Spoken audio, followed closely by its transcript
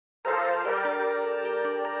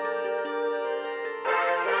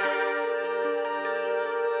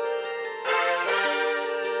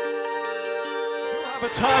Have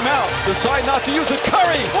a timeout. Decide not to use it.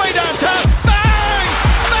 Curry, way downtown. Bang!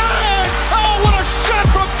 Bang! Oh, what a shot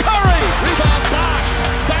from Curry! Rebound box.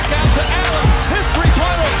 Back out to Allen. His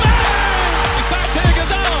three-pointer. Bang! He's back to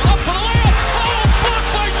Iguodala. Up for the layup. Oh, blocked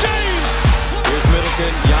by James. Here's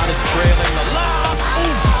Middleton. Giannis trailing the lob.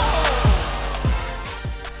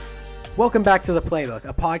 Welcome back to The Playbook,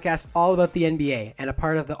 a podcast all about the NBA and a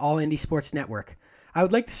part of the All Indie Sports Network. I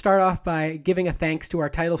would like to start off by giving a thanks to our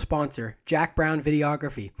title sponsor, Jack Brown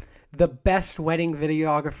Videography, the best wedding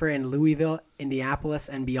videographer in Louisville, Indianapolis,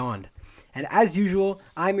 and beyond. And as usual,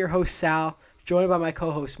 I'm your host, Sal, joined by my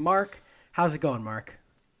co-host, Mark. How's it going, Mark?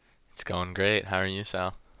 It's going great. How are you,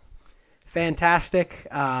 Sal? Fantastic.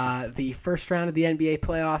 The first round of the NBA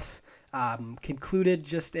playoffs concluded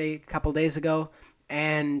just a couple days ago,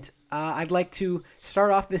 and I'd like to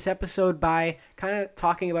start off this episode by kind of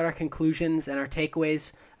talking about our conclusions and our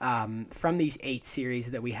takeaways from these 8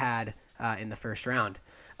 series that we had in the first round.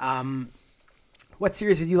 What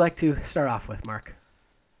series would you like to start off with, Mark?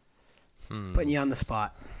 Putting you on the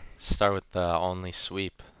spot. Start with the only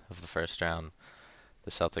sweep of the first round,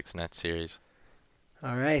 the Celtics-Nets series.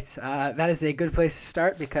 All right. That is a good place to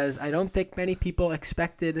start because I don't think many people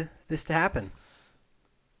expected this to happen.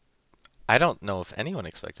 I don't know if anyone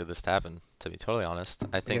expected this to happen, to be totally honest.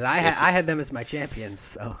 I think because I had them as my champions.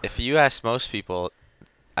 So if you ask most people,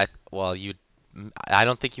 I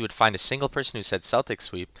don't think you would find a single person who said Celtics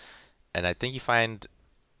sweep, and I think you find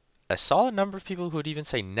a solid number of people who would even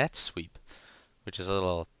say Nets sweep, which is a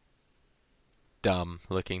little dumb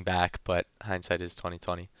looking back, but hindsight is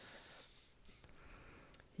 20/20.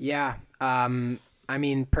 Yeah. I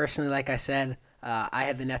mean, personally, like I said, I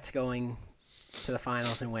had the Nets going to the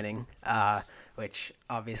finals and winning, which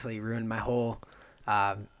obviously ruined my whole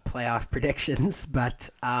playoff predictions. But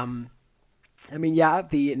I mean, yeah,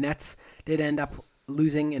 the Nets did end up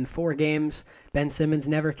losing in 4 games. Ben Simmons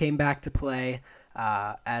never came back to play,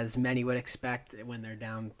 as many would expect when they're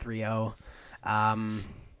down 3-0.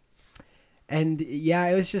 And yeah,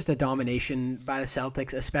 it was just a domination by the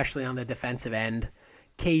Celtics, especially on the defensive end.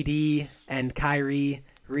 KD and Kyrie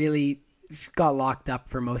really got locked up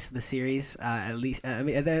for most of the series. At least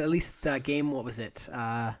game, what was it?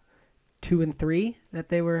 2 and 3 that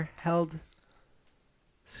they were held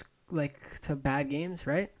like to bad games,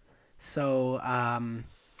 right? So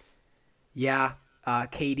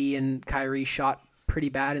KD and Kyrie shot pretty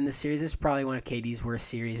bad in the series. This is probably one of KD's worst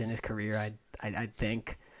series in his career. I'd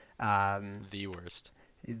think. The worst.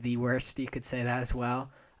 The worst, you could say that as well.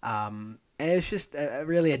 And it was just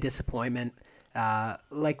really a disappointment.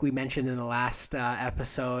 Like we mentioned in the last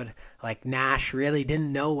episode, like Nash really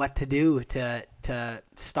didn't know what to do to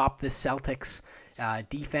stop this Celtics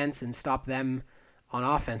defense and stop them on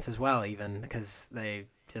offense as well, even because they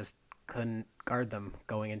just couldn't guard them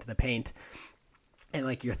going into the paint. And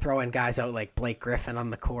like you're throwing guys out like Blake Griffin on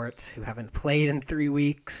the court who haven't played in 3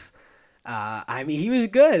 weeks. I mean, he was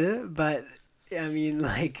good, but I mean,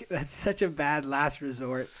 like that's such a bad last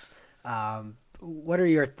resort. What are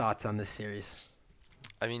your thoughts on this series?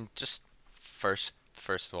 I mean, just first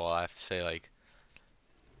of all, I have to say, like,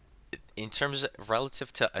 in terms of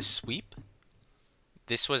relative to a sweep,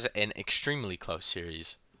 this was an extremely close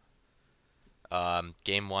series.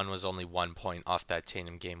 Game 1 was only 1 point off that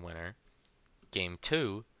Tatum game winner. Game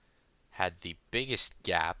 2 had the biggest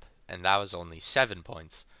gap, and that was only 7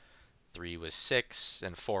 points. 3 was 6,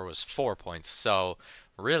 and 4 was 4 points. So,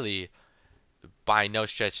 really, by no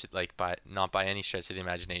stretch, not by any stretch of the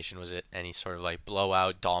imagination was it any sort of like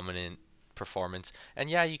blowout dominant performance.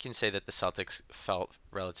 And yeah, you can say that the Celtics felt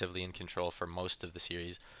relatively in control for most of the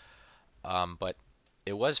series, but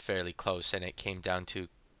it was fairly close, and it came down to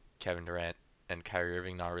Kevin Durant and Kyrie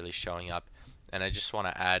Irving not really showing up. And I just want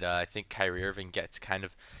to add, I think Kyrie Irving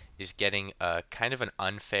is getting a kind of an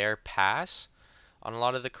unfair pass on a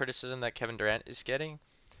lot of the criticism that Kevin Durant is getting.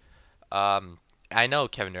 I know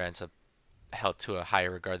Kevin Durant's held to a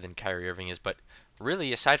higher regard than Kyrie Irving is, but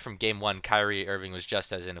really, aside from game 1, Kyrie Irving was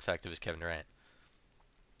just as ineffective as Kevin Durant.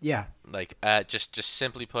 Yeah. Like, just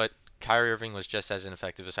simply put, Kyrie Irving was just as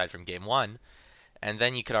ineffective aside from game 1, and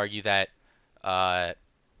then you could argue that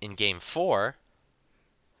in game 4,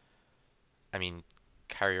 I mean,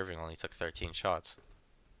 Kyrie Irving only took 13 shots.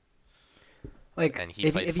 Like, and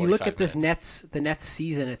if you look at this minutes. the Nets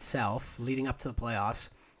season itself, leading up to the playoffs,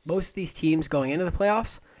 most of these teams going into the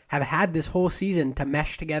playoffs have had this whole season to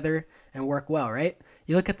mesh together and work well, right?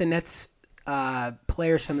 You look at the Nets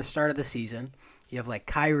players from the start of the season. You have like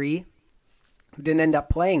Kyrie, who didn't end up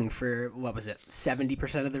playing for,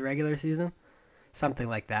 70% of the regular season? Something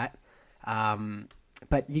like that.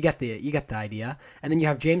 But you get the idea. And then you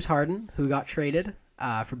have James Harden, who got traded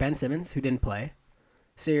for Ben Simmons, who didn't play.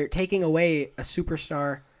 So you're taking away a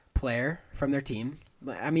superstar player from their team.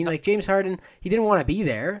 I mean, like James Harden, he didn't want to be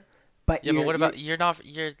there, but Yeah, but what about you're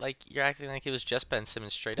acting like it was just Ben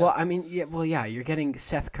Simmons straight well, up. I mean, yeah, you're getting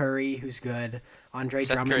Seth Curry, who's good, Andre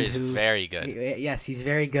Seth Drummond, Curry is who very good. yes, he's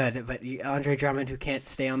very good, but Andre Drummond, who can't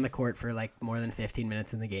stay on the court for like more than 15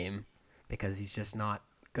 minutes in the game because he's just not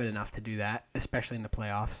good enough to do that, especially in the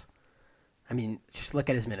playoffs. I mean, just look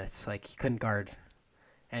at his minutes; like he couldn't guard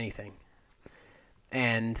anything.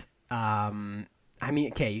 And I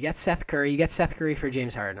mean, okay, you get Seth Curry for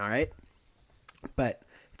James Harden, all right, but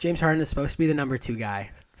James Harden is supposed to be the number 2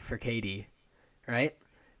 guy for KD, right?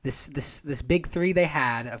 This big three they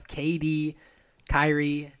had of KD,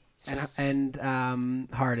 Kyrie, and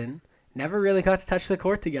Harden never really got to touch the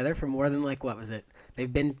court together for more than like what was it?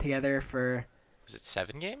 They've been together for Was it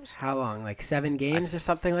 7 games? how long? Like 7 games or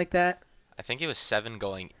something like that. I think it was 7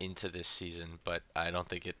 going into this season, but I don't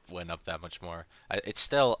think it went up that much more. It's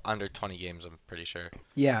still under 20 games, I'm pretty sure.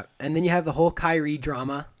 Yeah, and then you have the whole Kyrie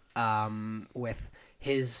drama with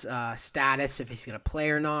his status, if he's gonna play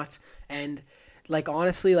or not, and like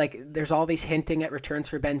honestly, like there's all these hinting at returns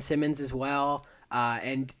for Ben Simmons as well,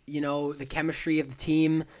 and you know the chemistry of the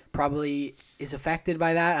team probably is affected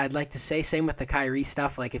by that. I'd like to say same with the Kyrie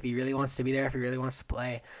stuff, like if he really wants to be there, if he really wants to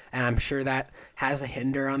play, and I'm sure that has a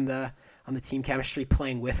hinder on the team chemistry,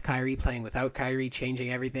 playing with Kyrie, playing without Kyrie,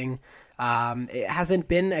 changing everything. It hasn't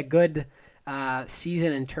been a good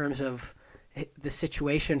season in terms of the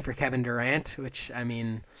situation for Kevin Durant, which I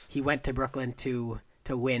mean, he went to Brooklyn to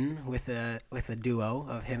win with a duo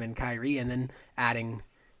of him and Kyrie, and then adding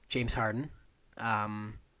James Harden,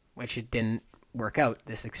 which it didn't work out,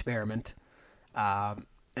 this experiment,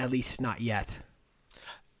 at least not yet.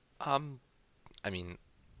 I mean,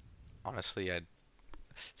 honestly,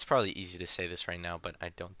 it's probably easy to say this right now, but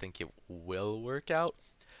I don't think it will work out.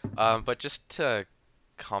 But just to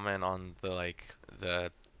comment on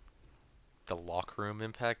the locker room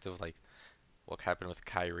impact of like what happened with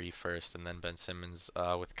Kyrie first and then Ben Simmons.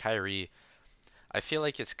 With Kyrie, I feel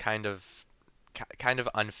like it's kind of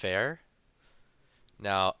unfair.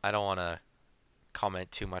 Now, I don't want to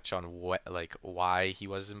comment too much on why he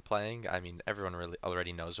wasn't playing. I mean, everyone really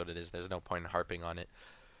already knows what it is. There's no point in harping on it.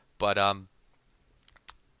 But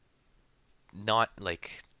not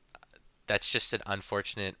like that's just an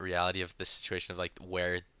unfortunate reality of the situation of like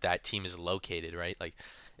where that team is located, right? Like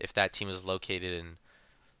if that team was located in,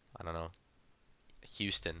 I don't know,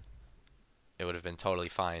 Houston, it would have been totally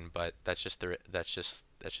fine, but that's just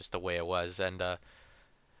the way it was. And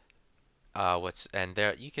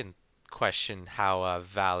there you can question how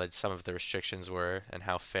valid some of the restrictions were and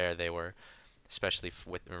how fair they were, especially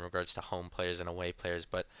in regards to home players and away players.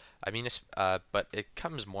 But I mean, but it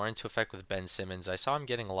comes more into effect with Ben Simmons. I saw him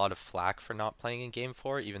getting a lot of flack for not playing in Game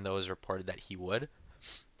 4, even though it was reported that he would.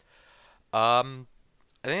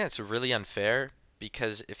 I think that's really unfair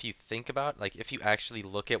because if you think about, like, if you actually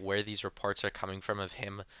look at where these reports are coming from of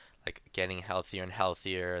him, like, getting healthier and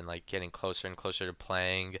healthier and, like, getting closer and closer to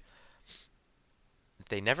playing,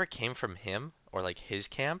 they never came from him or, like, his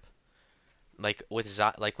camp. Like with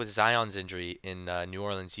Zion's injury in New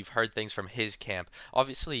Orleans, you've heard things from his camp.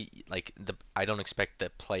 Obviously, like I don't expect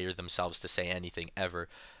the player themselves to say anything ever,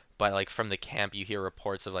 but like from the camp, you hear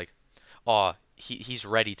reports of like, oh, he's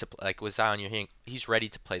ready to play. Like with Zion, you're hearing he's ready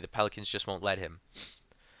to play. The Pelicans just won't let him.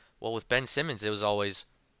 Well, with Ben Simmons, it was always,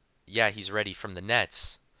 yeah, he's ready from the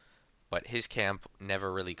Nets, but his camp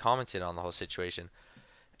never really commented on the whole situation.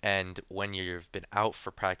 And when you've been out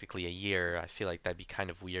for practically a year, I feel like that'd be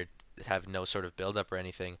kind of weird to have no sort of build up or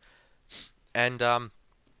anything. And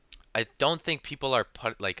I don't think people are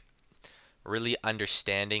really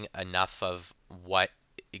understanding enough of what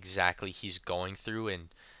exactly he's going through,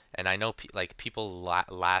 and I know people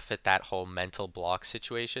laugh at that whole mental block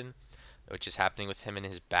situation, which is happening with him in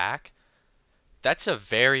his back. That's a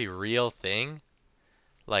very real thing.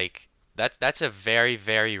 Like that's a very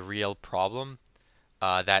very real problem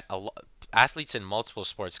that athletes in multiple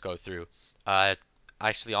sports go through.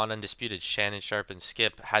 Actually, on Undisputed, Shannon Sharp and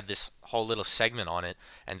Skip had this whole little segment on it,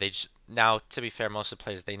 and they just now, to be fair, most of the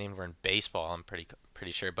players they named were in baseball. I'm pretty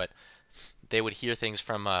sure, but they would hear things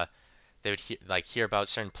from they would hear about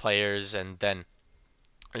certain players, and then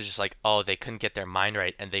it was just like, oh, they couldn't get their mind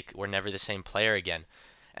right, and they were never the same player again.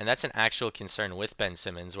 And that's an actual concern with Ben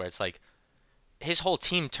Simmons, where it's like his whole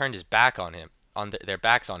team turned his back on him, their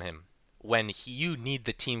backs on him when you need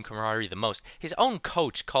the team camaraderie the most. His own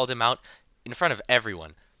coach called him out in front of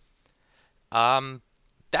everyone.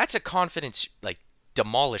 That's a confidence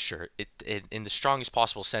demolisher, in the strongest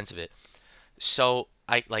possible sense of it. So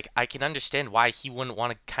I can understand why he wouldn't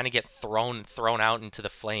want to kind of get thrown out into the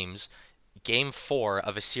flames Game 4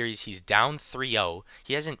 of a series he's down 3-0.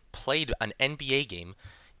 He hasn't played an NBA game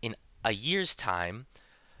in a year's time,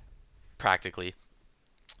 practically.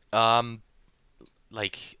 Um,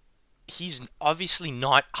 like he's obviously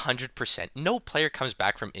not 100%. No player comes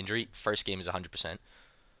back from injury first game is 100%,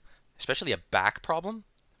 especially a back problem.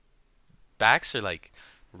 Backs are like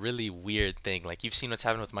really weird thing. Like you've seen what's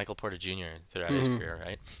happened with Michael Porter Jr. throughout his career,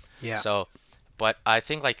 right? Yeah. So, but I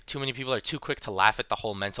think like too many people are too quick to laugh at the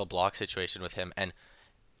whole mental block situation with him, and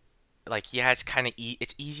like yeah, it's kind of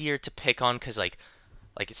it's easier to pick on because like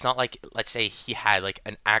it's not like let's say he had like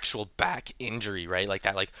an actual back injury, right? Like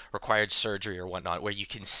that like required surgery or whatnot, where you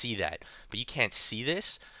can see that, but you can't see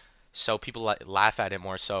this, so people laugh at it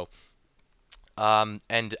more. So,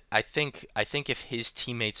 and I think if his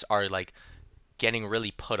teammates are like getting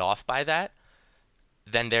really put off by that,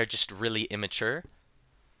 then they're just really immature.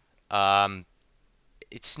 Um,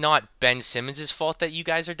 it's not Ben Simmons' fault that you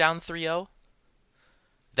guys are down 3-0.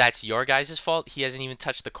 That's your guys' fault. He hasn't even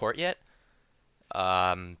touched the court yet.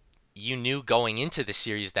 Um, you knew going into the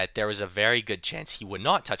series that there was a very good chance he would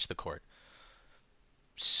not touch the court.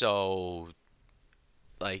 So,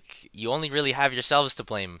 like, you only really have yourselves to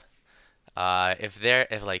blame. If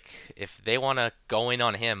they want to go in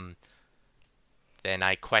on him, then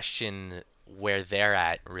I question where they're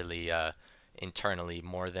at really internally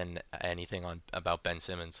more than anything on about Ben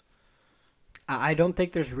Simmons. I don't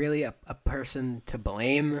think there's really a person to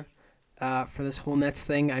blame for this whole Nets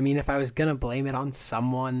thing. I mean, if I was going to blame it on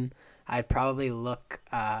someone, I'd probably look,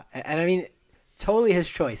 and I mean, totally his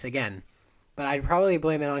choice again, but I'd probably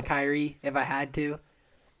blame it on Kyrie if I had to,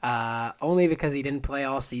 only because he didn't play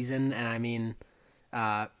all season, and I mean,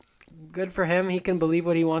 good for him. He can believe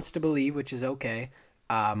what he wants to believe, which is okay.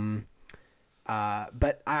 But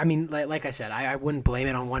I mean, like I said, I wouldn't blame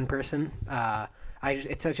it on one person.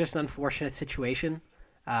 It's just an unfortunate situation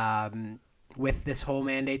with this whole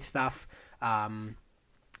mandate stuff.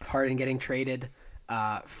 Harden getting traded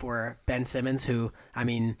for Ben Simmons, who, I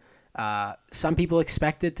mean, some people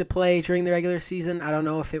expected to play during the regular season. I don't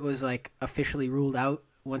know if it was like officially ruled out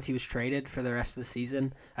once he was traded for the rest of the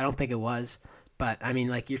season. I don't think it was. But, I mean,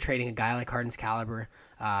 like, you're trading a guy like Harden's caliber.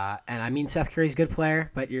 And, I mean, Seth Curry's a good player,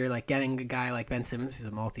 but you're, like, getting a guy like Ben Simmons, who's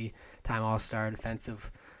a multi-time All-Star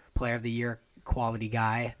Defensive Player of the Year quality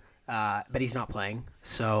guy, but he's not playing.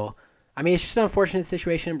 So, I mean, it's just an unfortunate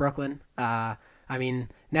situation in Brooklyn. I mean,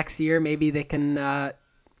 next year maybe they can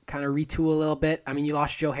kind of retool a little bit. I mean, you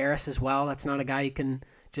lost Joe Harris as well. That's not a guy you can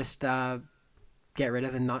just get rid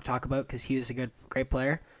of and not talk about because he was a great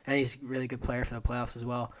player, and he's a really good player for the playoffs as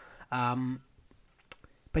well.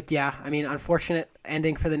 But yeah, I mean, unfortunate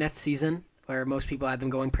ending for the Nets season, where most people had them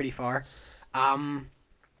going pretty far.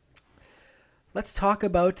 Let's talk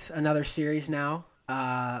about another series now.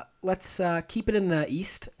 Let's keep it in the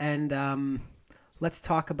East, and let's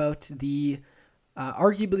talk about the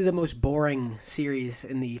arguably the most boring series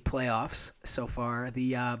in the playoffs so far.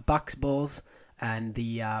 The Bucks Bulls, and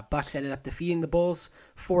the Bucks ended up defeating the Bulls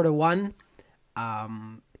 4-1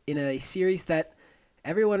 in a series that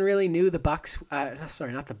everyone really knew the Bucks.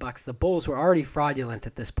 Sorry, not the Bucks. The Bulls were already fraudulent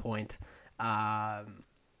at this point,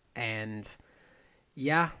 and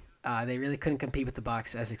yeah, they really couldn't compete with the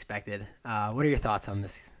Bucks as expected. What are your thoughts on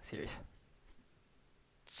this series?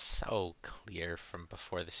 So clear from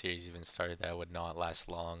before the series even started that it would not last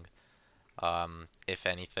long. If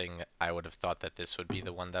anything, I would have thought that this would be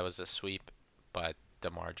the one that was a sweep, but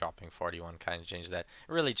DeMar dropping 41 kind of changed that.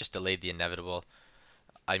 It really just delayed the inevitable.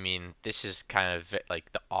 I mean, this is kind of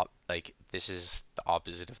like this is the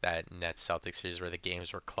opposite of that Nets Celtics series where the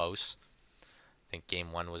games were close. I think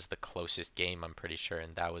game 1 was the closest game, I'm pretty sure,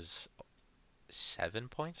 and that was 7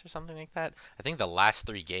 points or something like that. I think the last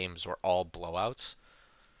 3 games were all blowouts.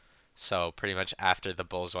 So pretty much after the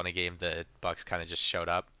Bulls won a game, the Bucks kind of just showed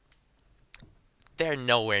up. They're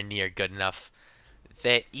nowhere near good enough.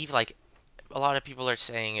 They even like a lot of people are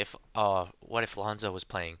saying what if Lonzo was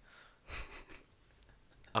playing?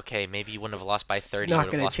 Okay, maybe you wouldn't have lost by 30. It's not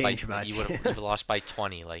going to change much. You would have lost by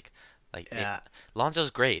 20. Yeah. Lonzo's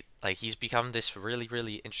great. Like he's become this really,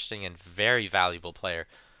 really interesting and very valuable player.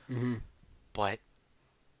 Mm-hmm. But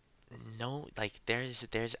no, like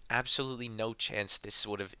there's absolutely no chance this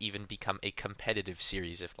would have even become a competitive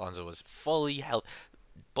series if Lonzo was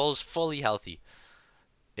Bulls fully healthy.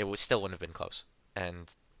 It still wouldn't have been close, and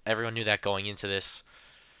everyone knew that going into this,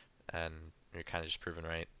 and you're kind of just proven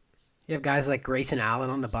right. You have guys like Grayson Allen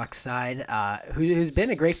on the Bucks side, who's been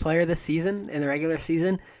a great player this season in the regular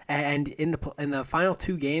season, and in the final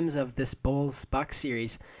 2 games of this Bulls Bucks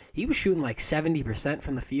series, he was shooting like 70%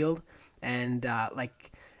 from the field, and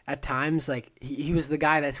like at times like he was the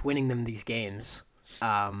guy that's winning them these games.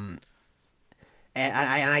 And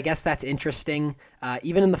I guess that's interesting.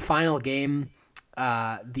 Even in the final game,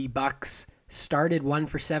 the Bucks started 1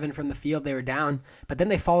 for 7 from the field. They were down, but then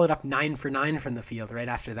they followed up 9 for 9 from the field right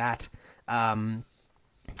after that.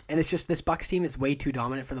 And it's just this Bucks team is way too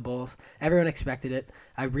dominant for the Bulls. Everyone expected it.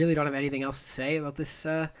 I really don't have anything else to say about this.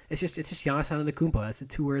 It's just Giannis Antetokounmpo. That's the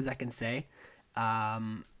 2 words I can say.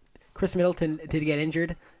 Chris Middleton did get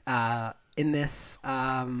injured in this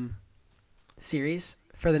series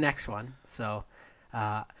for the next one. So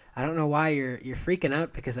I don't know why you're freaking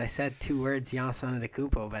out because I said 2 words, Giannis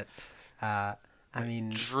Antetokounmpo, but I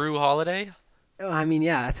mean Drew Holiday? I mean,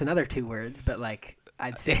 yeah, that's another 2 words, but like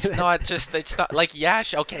I'd say It's not like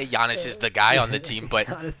okay, Giannis is the guy on the team, but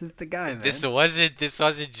Giannis is the guy, man. this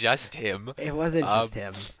wasn't just him. It wasn't just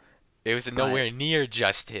him. It was nowhere near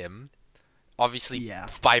just him. Obviously, Yeah.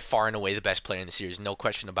 by far and away the best player in the series, no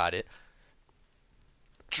question about it.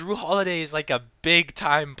 Drew Holiday is like a big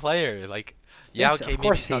time player. Like, yeah, Yes, okay, of maybe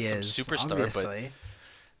course he's not he some is, superstar, obviously.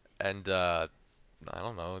 I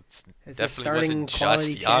don't know. It's It's a definitely starting wasn't just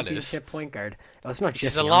quality Giannis. championship point guard. Well, it's not just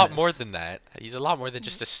He's a lot Giannis. more than that. He's a lot more than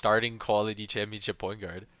just a starting quality championship point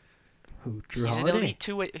guard. Who, Drew He's Holiday? an elite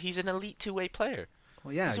two-way. He's an elite two-way player.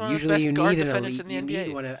 Well, yeah. He's one of the Usually best you guard need an defenders elite. in the You NBA.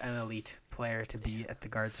 need an elite player to be at the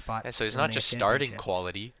guard spot. Yeah, so he's to not win a just starting championship.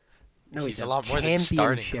 quality. No, he's he's a lot more than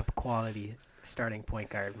starting. championship quality starting point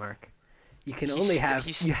guard, Mark. You can He's only st- have.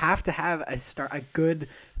 he's- You have to have a good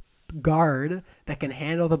guard that can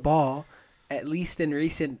handle the ball, at least in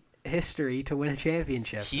recent history, to win a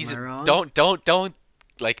championship. He's Am I wrong?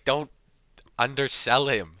 don't undersell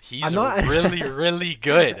him. He's I'm not- really really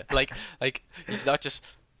good. Like he's not just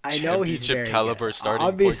I know he's championship very caliber good. starting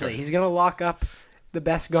point Obviously, guard. he's gonna lock up the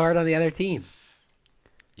best guard on the other team.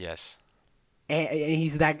 Yes. And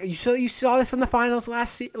he's that. You saw this in the finals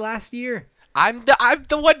last year. I'm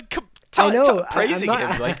the one I know, praising I'm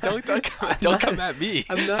not- him. Like don't I'm don't not- come at me.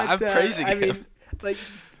 I'm not. I'm praising I him. mean, like,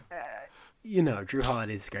 just, Drew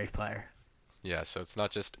Holiday's a great player. Yeah, so it's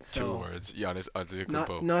not just 2 So, words. Giannis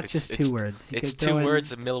Antetokounmpo. Not just 2 words. You It's could 2 throw in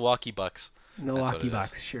words. Milwaukee Bucks. Milwaukee it is.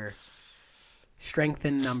 Bucks, sure. Strength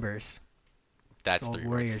in numbers. That's It's an 3 old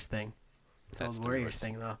Warriors words. thing. It's an That's old 3 Warriors words.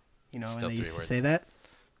 thing, though. You know, Still when they 3 used to words. say that.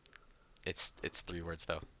 It's 3 words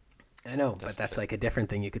though. I know, but That's that's the- like a different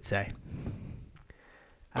thing you could say.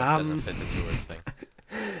 But it doesn't fit the 2 words thing.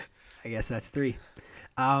 I guess that's 3.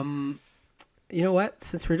 You know what?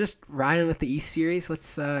 Since we're just riding with the East series,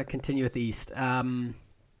 let's continue with the East.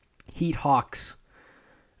 Heat Hawks.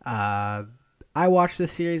 I watched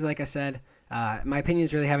this series, like I said. My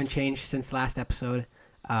opinions really haven't changed since last episode.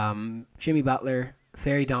 Jimmy Butler,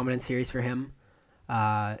 very dominant series for him.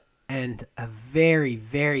 And a very,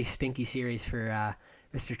 very stinky series for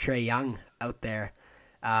Mr. Trae Young out there.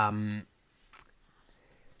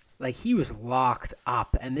 Like, he was locked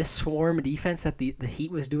up, and this swarm defense that the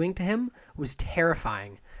Heat was doing to him was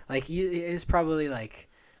terrifying. Like, he is probably like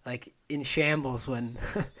in shambles when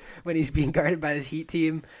when he's being guarded by his Heat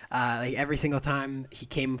team. Like, every single time he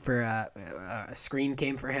came for a screen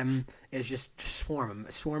came for him, it was just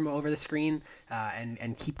swarm over the screen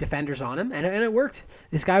and keep defenders on him, and it worked.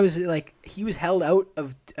 This guy was like, he was held out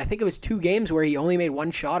of, I think it was 2 games where he only made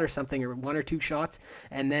 1 shot or something, or 1 or 2 shots,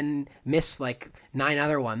 and then missed like 9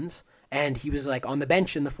 other ones, and he was like on the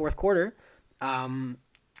bench in the 4th quarter.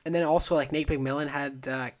 And then also, like, Nate McMillan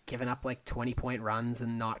had given up, like, 20-point runs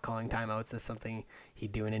and not calling timeouts. That's something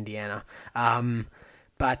he'd do in Indiana.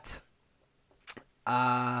 But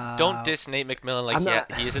Don't diss Nate McMillan I'm like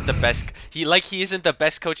not- he isn't the best. He isn't the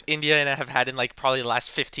best coach Indiana have had in like probably the last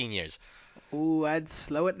 15 years. Ooh, I'd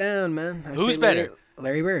slow it down, man. I'd Who's say better?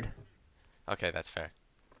 Larry Bird. Okay, that's fair.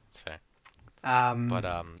 That's fair. But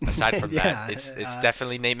But aside from yeah, that, it's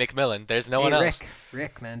definitely Nate McMillan. There's no one Rick, else.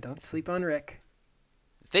 Rick, man, don't sleep on Rick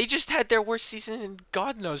They just had their worst season in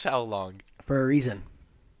God knows how long. for a reason.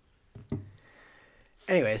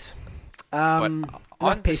 Anyways, on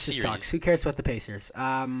enough the Pacers series- talks. Who cares about the Pacers?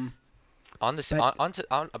 On this But-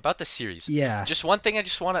 on about the series. Yeah. Just one thing I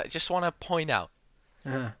just wanna point out.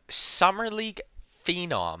 Uh-huh. Summer League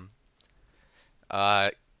phenom,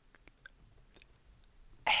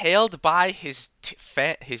 hailed by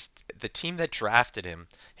the team that drafted him,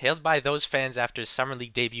 hailed by those fans after his Summer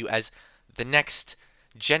League debut as the next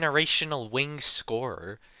generational wing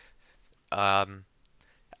scorer.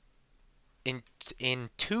 In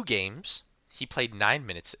 2 games, he played 9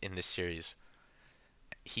 minutes in this series.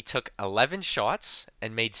 He took 11 shots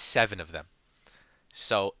and made 7 of them.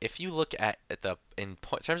 So if you look at in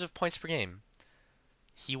terms of points per game,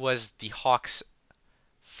 he was the Hawks'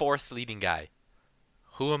 4th leading guy.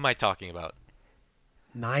 Who am I talking about?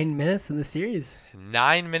 9 minutes in the series.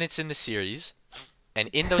 9 minutes in the series, And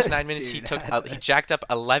in those 9 minutes, Dude. he jacked up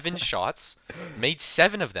 11 shots, made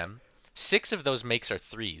 7 of them. 6 of those makes are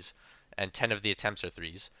threes, and 10 of the attempts are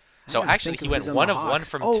threes. So actually, he went 1 of 1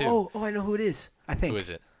 from 2. Oh, I know who it is. I think. Who is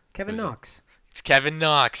it? Kevin Knox. It's Kevin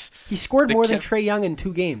Knox. He scored more than Trae Young in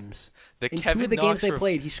 2 games. In Kevin 2 of the Knox games they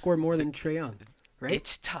played, he scored more than Trae Young. Right?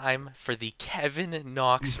 It's time for the Kevin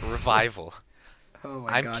Knox revival. Oh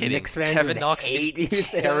my I'm God. kidding. Knicks fans Kevin would Knox hate is you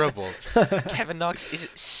saying terrible. that. Kevin Knox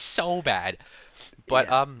is so bad. But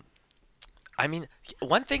Yeah. I mean,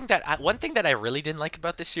 one thing that I really didn't like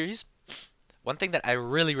about this series, is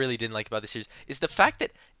the fact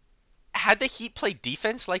that had the Heat played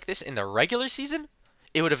defense like this in the regular season,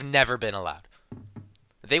 it would have never been allowed.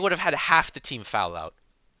 They would have had half the team foul out.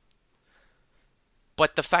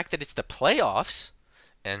 But the fact that it's the playoffs,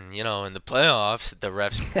 and in the playoffs, the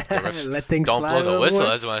refs Let things don't slide blow a the little whistle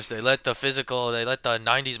more. as much. They let the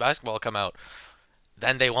 90s basketball come out.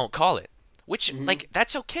 Then they won't call it. Which,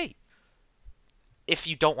 that's okay if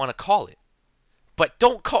you don't want to call it. But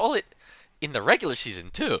don't call it in the regular season,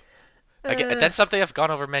 too. Again, that's something I've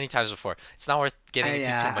gone over many times before. It's not worth getting into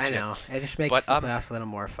too much. I know. It just makes the playoffs a little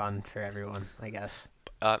more fun for everyone, I guess.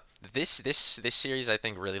 This series, I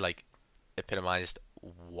think, really epitomized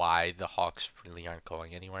why the Hawks really aren't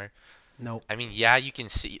going anywhere. Nope. I mean, you can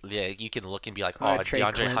look and be like,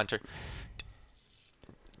 DeAndre Clint. Hunter.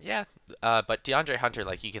 Yeah, but DeAndre Hunter,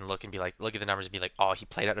 you can look and be like, look at the numbers and be like, oh, he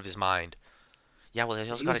played out of his mind. Yeah, well, he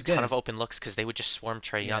also got a ton of open looks because they would just swarm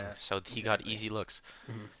Trae Young, so he got easy looks.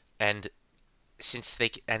 Mm-hmm. And since they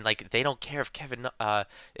don't care if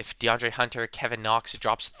if DeAndre Hunter, Kevin Knox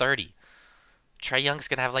drops 30, Trae Young's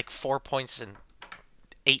gonna have 4 points and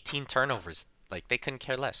 18 turnovers. They couldn't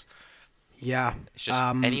care less. Yeah. It's just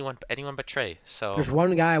anyone but Trae. So there's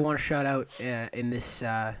one guy I want to shout out in this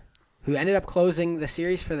who ended up closing the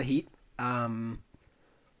series for the Heat.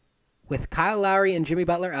 With Kyle Lowry and Jimmy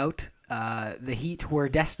Butler out, the Heat were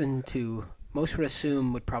destined to, most would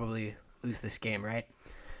assume, would probably lose this game, right?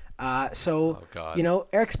 Oh, God.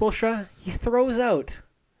 Eric Spoelstra, he throws out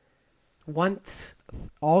once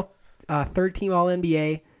all third team All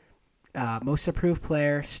NBA, most improved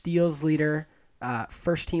player, steals leader,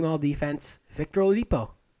 first team All Defense, Victor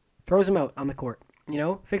Oladipo. Throws him out on the court.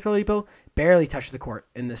 Victor Oladipo barely touched the court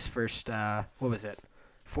in this first,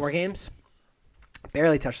 4 games?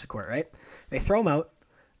 Barely touched the court, right? They throw him out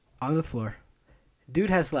on the floor.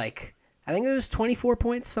 Dude has I think it was 24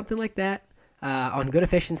 points, something like that, on good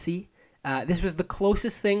efficiency. This was the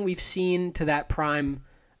closest thing we've seen to that prime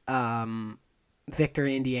Victor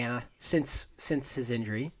in Indiana since his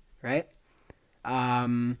injury, right?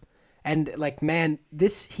 And man,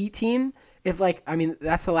 this Heat team,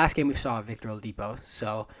 that's the last game we saw of Victor Oladipo.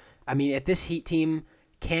 So, if this Heat team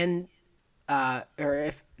can,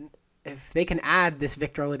 or if they can add this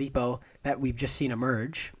Victor Oladipo that we've just seen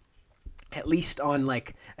emerge, at least on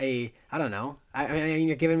I don't know.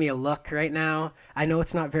 You're giving me a look right now. I know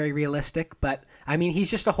it's not very realistic, but he's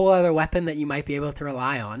just a whole other weapon that you might be able to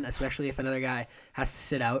rely on, especially if another guy has to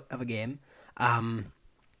sit out of a game. After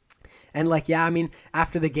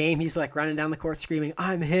the game, he's running down the court screaming,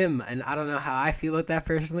 "I'm him," and I don't know how I feel about that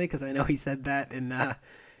personally because I know he said that in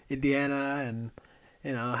Indiana, and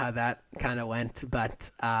how that kind of went. But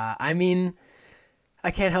I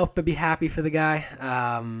can't help but be happy for the guy.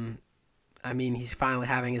 He's finally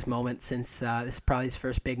having his moment since this is probably his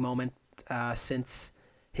first big moment since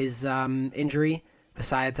his injury.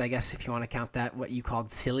 Besides, I guess if you want to count that, what you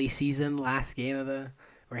called silly season, last game of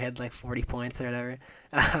where he had 40 points or whatever.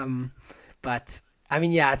 But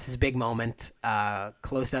it's his big moment.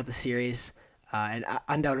 Closed out the series, and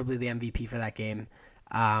undoubtedly the MVP for that game.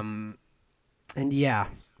 I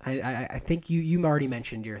think you already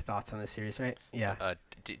mentioned your thoughts on this series, right? Yeah.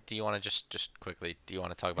 Do you want to just quickly? Do you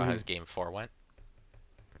want to talk about how his game 4 went?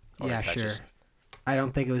 Or Yeah, is that sure. just I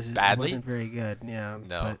don't think it was badly? It wasn't very good. Yeah.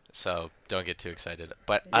 No, so don't get too excited.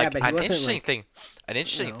 But, Yeah, but he an wasn't,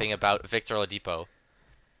 interesting thing about Victor Oladipo.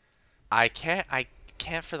 I can't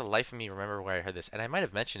for the life of me remember where I heard this, and I might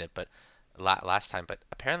have mentioned it, but last time. But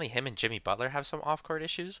apparently, him and Jimmy Butler have some off-court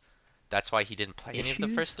issues. That's why he didn't play any of the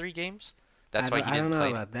first 3 games. That's why he didn't play. I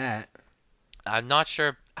don't know about that. I'm not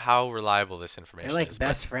sure how reliable this information They're is.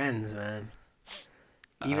 best friends, man.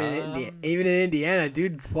 Even in Indiana,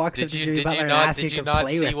 dude walks up to Jimmy Butler and asks Did if you he can not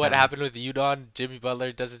play see with what him. happened with Udon? Jimmy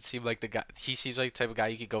Butler doesn't seem like the guy. He seems like the type of guy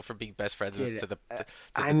you could go from being best friends with to the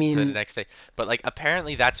next day. But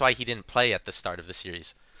apparently that's why he didn't play at the start of the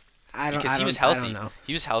series. Because he was healthy. I don't know.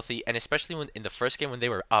 He was healthy, and especially when in the first game when they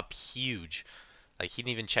were up huge, he didn't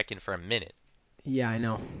even check in for a minute. Yeah, I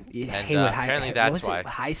know. And Haywood, apparently that's why.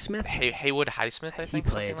 Highsmith? Haywood Highsmith, I think.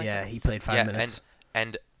 He played. He played 5 minutes.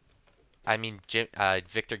 And I mean,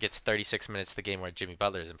 Victor gets 36 minutes the game where Jimmy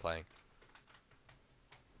Butler isn't playing.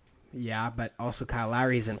 Yeah, but also Kyle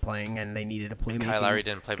Lowry isn't playing, and they needed a playmaking Kyle Lowry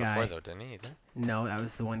didn't play guy. before, though, didn't he? Either? No, that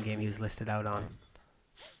was the one game he was listed out on.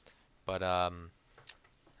 But, I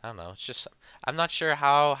don't know. It's just, I'm not sure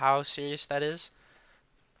how serious that is,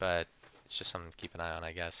 but it's just something to keep an eye on,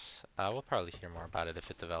 I guess. We'll probably hear more about it if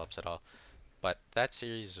it develops at all. But that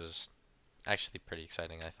series was actually pretty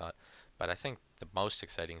exciting, I thought. But I think the most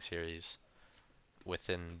exciting series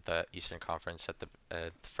within the Eastern Conference at the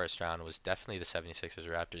first round was definitely the 76ers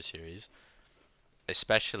Raptors series,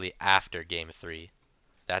 especially after Game 3.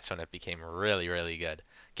 That's when it became really, really good.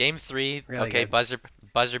 Game 3, Really okay, good.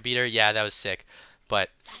 buzzer beater, yeah, that was sick. But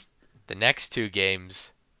the next two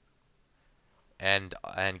games and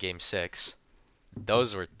Game 6,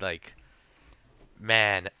 those were like,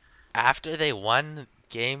 man, after they won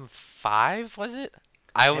Game 5, was it?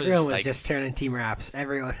 Everyone was like, just turning Team Raps.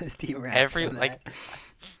 Everyone was Team Raps. every on like that.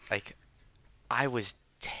 like I was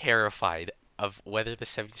terrified of whether the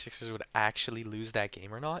 76ers would actually lose that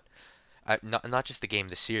game or not. Not just the game,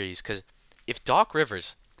 the series. Because if Doc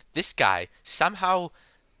Rivers, this guy, somehow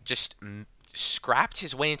just scrapped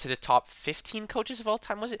his way into the top 15 coaches of all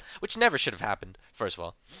time, was it? Which never should have happened, first of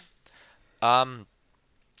all.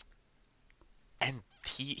 And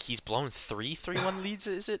he's blown 3-1 leads,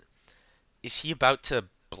 is it? Is he about to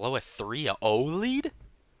blow a 3-0 lead?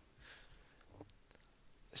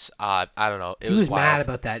 I don't know. It He was wild. mad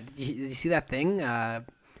about that. Did you see that thing?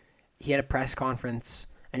 He had a press conference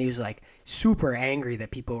and he was like super angry that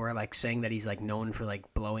people were like saying that he's like known for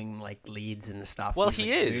like blowing like leads and stuff. Well, he he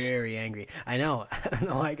was, like, is. very angry. I know. I don't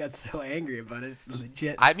know why I got so angry about it. It's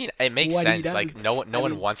legit. I mean, it makes what he sense. does. Like no I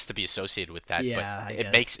one mean, wants to be associated with that, yeah, but I it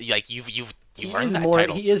guess. makes like you've he earned is that more.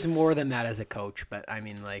 title. He is more than that as a coach, but I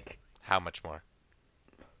mean, like, How much more?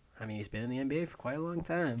 I mean, he's been in the NBA for quite a long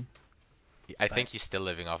time. I think he's still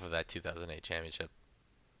living off of that 2008 championship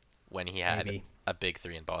when he had Maybe. a big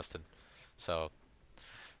three in Boston. So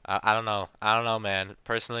I don't know. I don't know, man.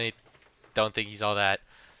 Personally, don't think he's all that.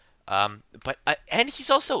 But and he's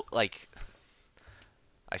also like,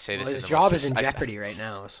 I say Well, this his in the job most is in I jeopardy right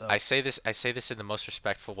now. So I say this in the most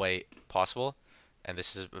respectful way possible, and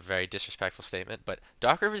this is a very disrespectful statement. But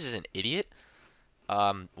Doc Rivers is an idiot.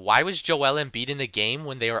 Why was Joel Embiid in the game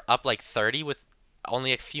when they were up like 30 with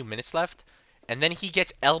only a few minutes left, and then he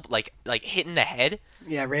gets like hit in the head,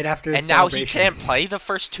 yeah, right after his and now he celebration. can't play the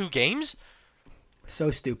first two games?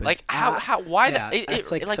 So stupid. Like why yeah,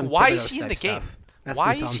 that's like some why is Thibodeau he in the type game? stuff. That's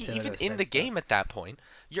Why some is Tom he even Thibodeau in type the stuff. game at that point?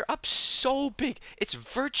 You're up so big. It's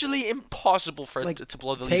virtually impossible for Like, it to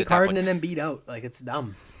blow the lead take at that Harden point. and Embiid out. Like, it's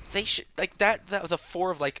dumb. They should like that the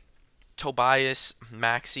four of like Tobias,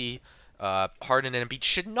 Maxey, Harden and Embiid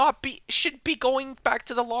should be going back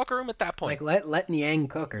to the locker room at that point. Like, let Niang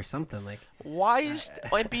cook or something. Like, Why is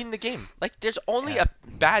Embiid in the game? Like there's only Yeah.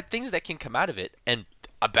 bad things that can come out of it, and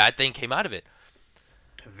a bad thing came out of it.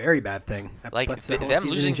 a very bad thing. That Like puts the whole them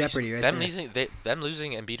season losing in jeopardy right them there.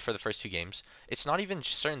 losing Embiid for the first two games. It's not even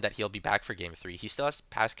certain that he'll be back for game 3. He still has to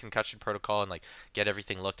pass concussion protocol and like get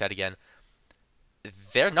everything looked at again.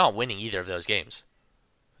 They're not winning either of those games.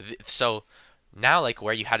 So now, like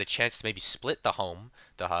where you had a chance to maybe split the home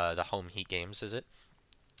Heat games, is it?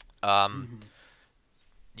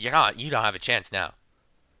 You don't have a chance now,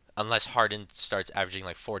 unless Harden starts averaging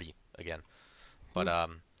like 40 again. But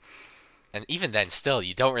and even then, still,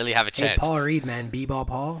 you don't really have a Hey, chance. Paul Reed, man, B-ball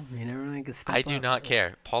Paul. You never really get step I do up. not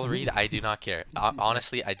care, Paul Reed. I do not care.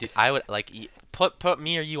 Honestly, I would like put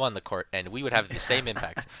me or you on the court, and we would have the same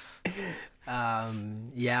impact.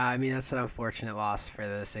 Yeah, I mean that's an unfortunate loss for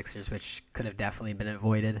the Sixers, which could have definitely been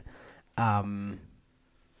avoided. What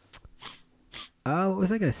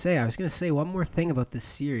was I gonna say? I was gonna say one more thing about this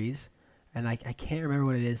series, and I can't remember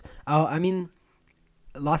what it is. Oh, I mean,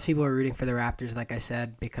 lots of people are rooting for the Raptors, like I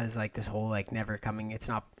said, because like this whole like never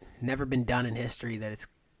been done in history that it's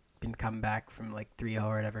been come back from like 3-0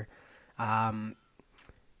 or whatever.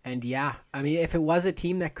 And yeah, I mean, if it was a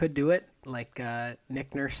team that could do it, like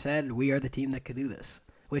Nick Nurse said, we are the team that could do this,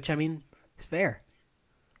 which I mean is fair.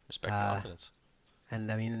 Respect and confidence.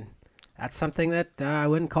 And I mean, that's something that I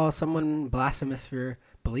wouldn't call someone blasphemous for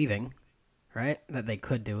believing, right? That they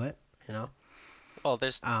could do it, you know? Well,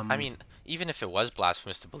 I mean, even if it was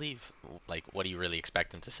blasphemous to believe, like, what do you really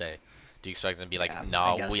expect them to say? Do you expect them to be like, Yeah, I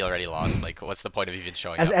no, guess. we already lost? Like, what's the point of even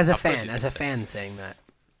showing As up? a Of course fan, he's gonna say. saying that.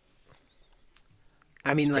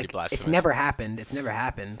 I mean, pretty like, blasphemous. it's never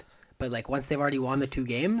happened. But like, once they've already won the 2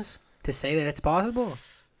 games, to say that it's possible.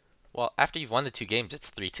 Well, after you've won the 2 games, it's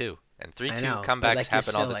 3-2, and 3-2 I know, but, comebacks like, you're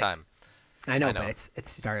happen all still, the like, time. I know, I know. but it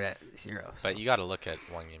started at 0. So. But you got to look at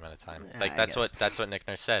one game at a time. Yeah, Like I that's guess. what Nick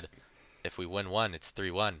Nurse said. if we win one, it's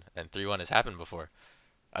 3-1, and 3-1 has happened before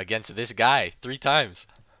against this guy 3 times.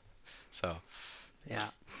 So, Yeah.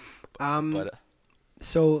 but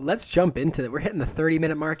So let's jump into it. We're hitting the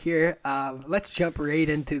 30-minute mark here. Let's jump right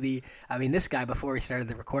into this guy, before we started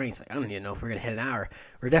the recording, he's like, I don't even know if we're going to hit an hour.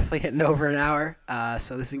 We're definitely hitting over an hour.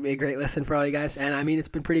 So this is going to be a great listen for all you guys. And, it's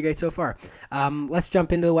been pretty great so far. Let's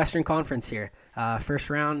jump into the Western Conference here. First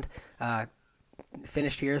round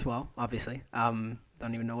finished here as well, obviously. Don't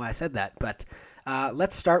even know why I said that. But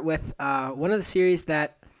let's start with one of the series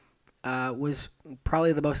that was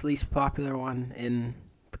probably the most least popular one in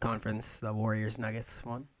the conference, the Warriors Nuggets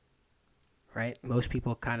one, right? Most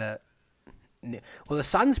people kind of knew. Well, the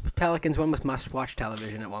Suns Pelicans one was must-watch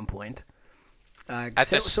television at one point. at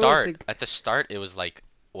the start, it was like,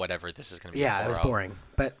 whatever, this is gonna be. Yeah, it was boring,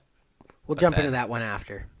 but we'll But jump then- into that one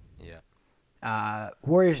after. Yeah.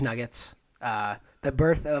 Warriors Nuggets, the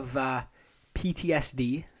birth of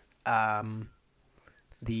PTSD.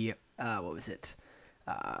 What was it?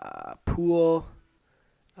 Poole.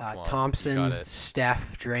 Come on, you got Thompson, it.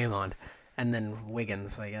 Steph, Draymond, and then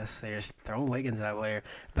Wiggins. I guess they're just throwing Wiggins out there.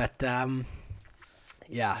 But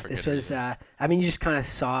yeah, For this good was. reason. You just kind of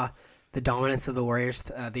saw the dominance of the Warriors,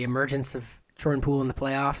 the emergence of Jordan Poole in the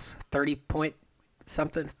playoffs. 30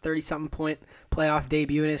 something point playoff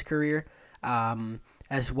debut in his career,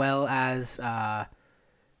 as well as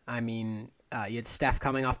you had Steph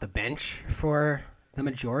coming off the bench for the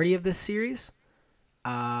majority of this series.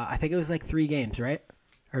 I think it was like 3 games, right?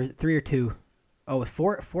 Or 3 or 2. Oh,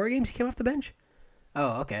 4 games he came off the bench?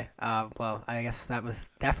 Oh, okay. Well, I guess that was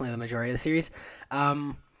definitely the majority of the series.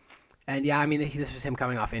 And yeah, this was him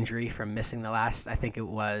coming off injury from missing the last, I think it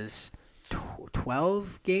was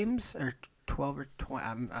 12 games or 12 or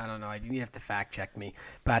 20. I don't know. You have to fact check me.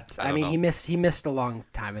 But I don't know. he missed a long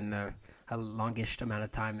time a longish amount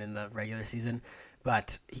of time in the regular season.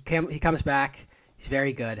 But he comes back. He's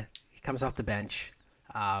very good. He comes off the bench.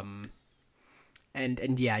 And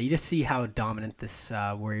yeah, you just see how dominant this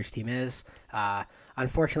Warriors team is.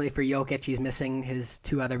 Unfortunately for Jokic, he's missing his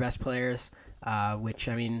 2 other best players, which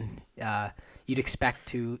you'd expect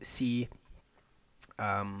to see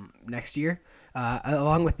next year.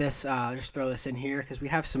 Along with this, I'll just throw this in here because we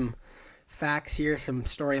have some facts here, some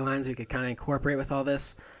storylines we could kind of incorporate with all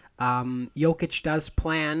this. Jokic does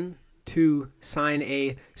plan to sign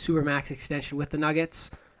a Supermax extension with the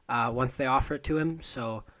Nuggets once they offer it to him.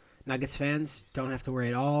 So Nuggets fans don't have to worry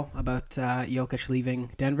at all about Jokic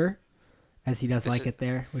leaving Denver, as he does like it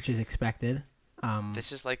there, which is expected.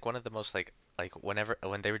 This is like one of the most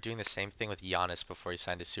when they were doing the same thing with Giannis before he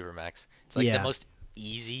signed his Supermax. It's like the most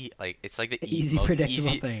easy, it's like the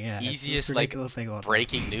predictable thing. Yeah, easiest thing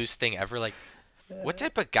breaking news thing ever. Like, what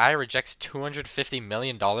type of guy rejects $250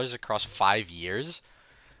 million across 5 years?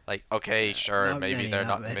 Like, okay, sure, maybe they're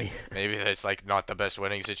not. Maybe it's like not the best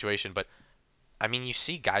winning situation, but you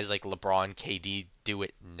see guys like LeBron, KD do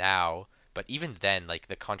it now, but even then, like,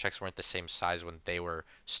 the contracts weren't the same size when they were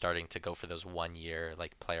starting to go for those 1-year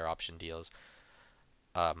like player option deals.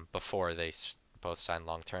 Before they both signed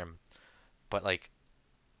long term, but like,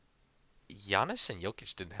 Giannis and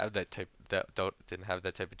Jokic didn't have that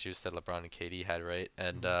type of juice that LeBron and KD had, right?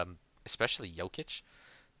 And especially Jokic.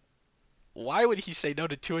 Why would he say no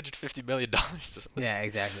to $250 million? Yeah,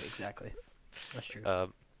 exactly. That's true.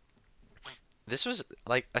 This was,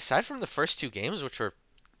 like, aside from the first 2 games, which were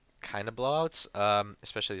kind of blowouts,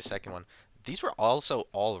 especially the second one, these were also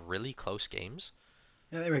all really close games.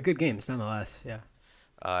 Yeah, they were good games nonetheless. Yeah.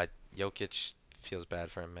 Jokic, feels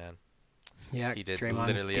bad for him, man. Yeah, He did Draymond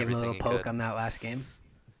literally gave him a little everything he poke could. on that last game.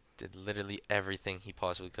 Did literally everything he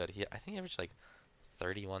possibly could. I think he averaged like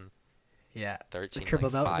 31, Yeah. 13, Triple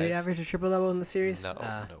like double. 5. Did he average a triple double in the series? No,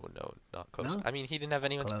 not close. no? He didn't have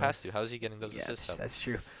anyone to pass to. How is he getting those assists up? That's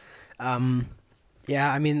true.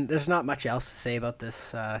 Yeah, there's not much else to say about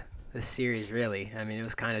this series, really. It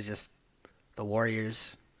was kind of just the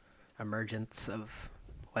Warriors' emergence of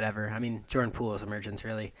whatever. Jordan Poole's emergence,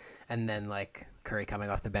 really. And then, like, Curry coming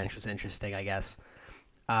off the bench was interesting, I guess.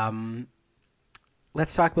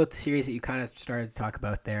 Let's talk about the series that you kind of started to talk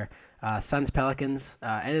about there. Suns-Pelicans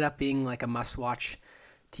ended up being like a must-watch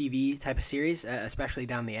TV type of series, especially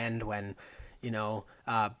down the end when,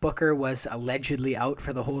 Booker was allegedly out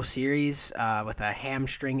for the whole series with a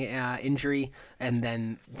hamstring injury, and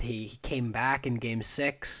then he came back in Game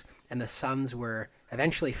 6, and the Suns were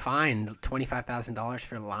eventually fined $25,000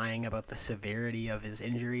 for lying about the severity of his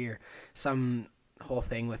injury, or some whole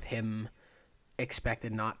thing with him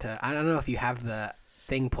expected not to. I don't know if you have the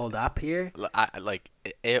thing pulled up here.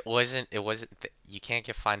 It wasn't. You can't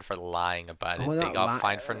get fined for lying about it. Well, They not got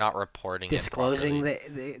fined for not reporting disclosing it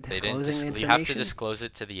properly. the They didn't. disclosing the You information. have to disclose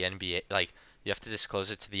it to the NBA. Like you have to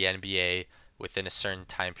disclose it to the NBA within a certain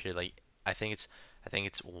time period. Like I think it's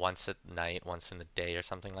once at night, once in the day, or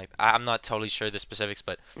something like that. I'm not totally sure the specifics,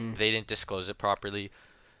 but they didn't disclose it properly,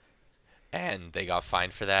 and they got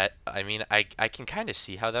fined for that. I mean, I can kind of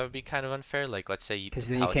see how that would be kind of unfair. Like let's say Because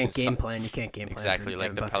then you can't game plan. You can't game plan. Exactly, for like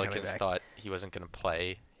Devin the Booker coming Pelicans back. thought he wasn't gonna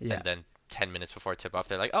play, Yeah. and then 10 minutes before tip off,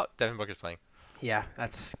 they're like, "Oh, Devin Booker's playing." Yeah,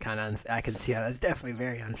 that's kind of. I can see how that's definitely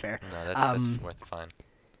very unfair. No, that's worth the fine.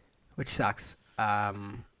 Which sucks.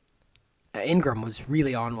 Ingram was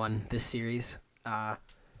really on one this series.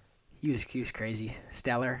 He was crazy,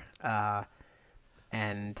 stellar.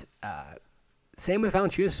 And same with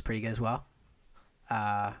Valanciunas is pretty good as well.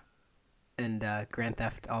 And Grand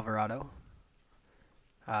Theft Alvarado.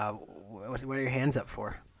 What are your hands up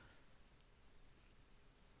for?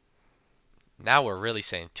 Now we're really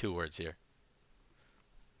saying two words here.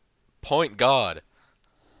 Point guard.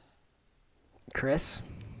 Chris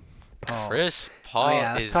Paul. Chris Paul Oh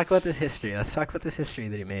yeah, let's is talk about this history. Let's talk about this history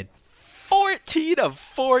that he made. 14 of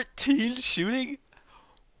 14 shooting.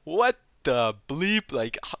 What the bleep?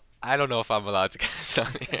 Like, I don't know if I'm allowed to get this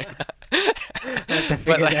on here. I have to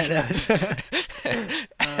figure that out.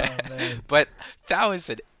 Oh, man. But that was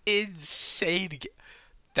an insane.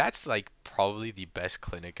 That's like probably the best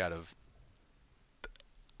clinic out of.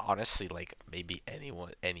 Honestly, like maybe any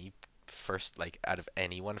first, like out of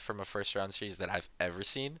anyone from a first round series that I've ever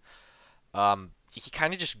seen. He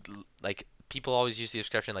kind of just like people always use the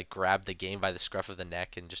expression like grabbed the game by the scruff of the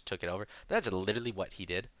neck and just took it over. But that's literally what he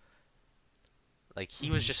did. Like he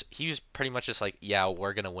was pretty much just like, yeah,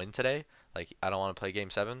 we're gonna win today. Like I don't want to play Game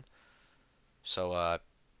 7, so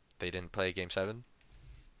they didn't play Game 7,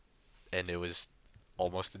 and it was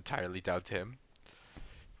almost entirely down to him.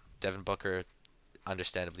 Devin Booker,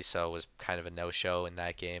 understandably so, was kind of a no-show in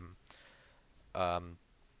that game. God,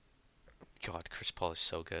 Chris Paul is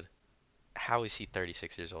so good. How is he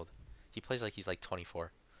 36 years old? He plays like he's like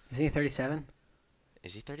 24. Isn't he 37?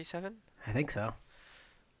 Is he 37? I think so.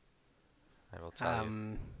 I will tell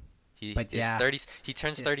you. He but is yeah. 30. He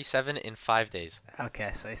turns 37 in 5 days.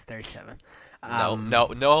 Okay, so he's 37. No,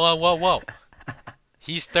 whoa.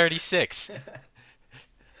 He's 36.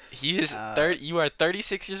 He is 30. You are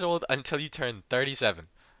 36 years old until you turn 37.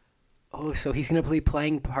 Oh, so he's going to be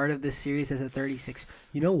playing part of this series as a 36.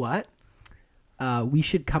 You know what? We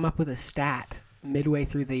should come up with a stat midway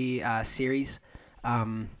through the series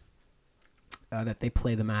that they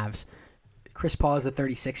play the Mavs. Chris Paul is a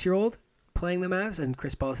 36-year-old playing the Mavs, and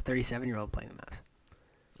Chris Paul is a 37-year-old playing the Mavs.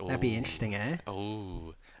 That'd be interesting, eh?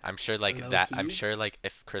 Oh, I'm sure like Low that. key. I'm sure like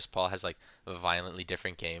if Chris Paul has like violently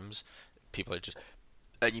different games, people are just.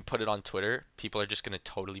 And you put it on Twitter, people are just gonna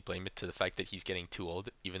totally blame it to the fact that he's getting too old,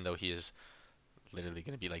 even though he is literally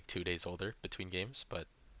gonna be like 2 days older between games. But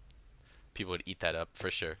people would eat that up for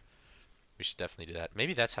sure. We should definitely do that.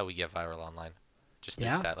 Maybe that's how we get viral online. Just do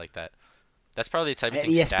a stat like that. That's probably the type of An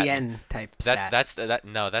thing. ESPN type stat. That's a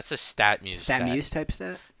StatMuse. StatMuse type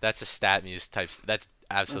stat? That's a StatMuse type. That's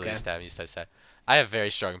absolutely a StatMuse type stat. I have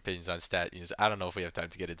very strong opinions on StatMuse. I don't know if we have time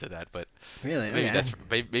to get into that, but Really?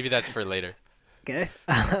 maybe that's for later. Okay.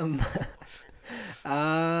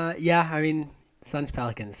 Yeah, I mean, Suns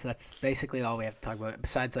Pelicans. That's basically all we have to talk about.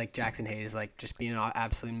 Besides, like Jackson Hayes, like just being an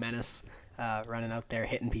absolute menace, running out there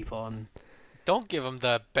hitting people, and Don't give him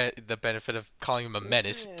the benefit of calling him a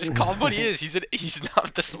menace. Just call him what he is. He's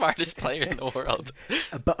not the smartest player in the world.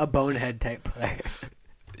 a bonehead type player.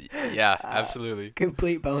 Yeah, absolutely.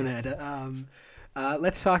 Complete bonehead.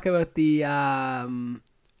 Let's talk about the. I'm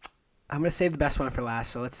gonna save the best one for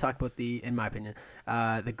last. So let's talk about in my opinion,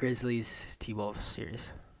 the Grizzlies T-Wolves series.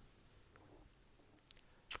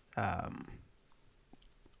 At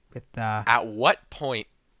what point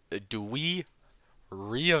do we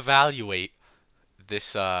reevaluate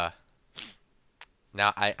this? Now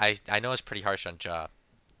I know it's pretty harsh on Ja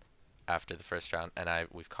after the first round, and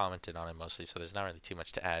we've commented on it mostly, so there's not really too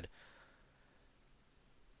much to add.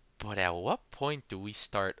 But at what point do we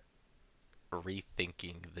start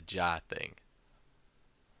rethinking the Ja thing?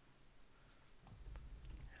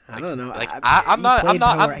 I don't know.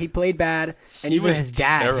 He played bad, and He even was his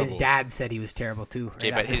terrible. dad said he was terrible too. Right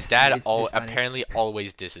Okay, but after his the dad series, which is funny. apparently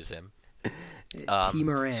always disses him. T.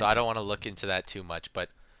 Morant. So I don't want to look into that too much, but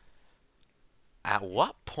at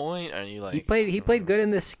what point are you like? He played good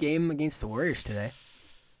in this game against the Warriors today.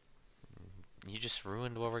 You just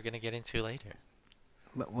ruined what we're gonna get into later.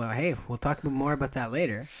 But, well, hey, we'll talk more about that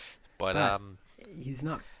later. But He's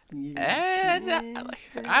not. I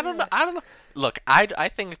don't know. Look, I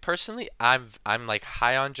think personally I'm like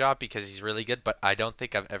high on Ja because he's really good, but I don't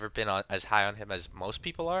think I've ever been as high on him as most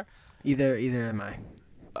people are. Either am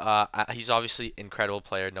I. He's obviously incredible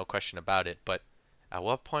player, no question about it. But at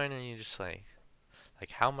what point are you just like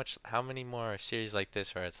how many more series like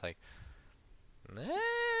this where it's like,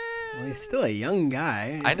 Well, he's still a young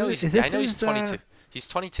guy. I know he's 22. He's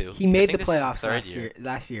 22. He I made think the this is his playoffs third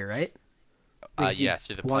last year, right? Because he yeah,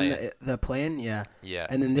 through the won play. the play-in, yeah. Yeah.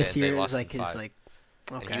 And then this they year is lost in like his 5. like.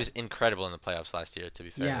 And Okay. he was incredible in the playoffs last year, to be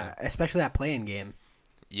fair. Yeah, especially that play-in game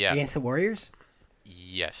Yeah. against the Warriors.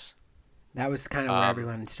 Yes. That was kind of where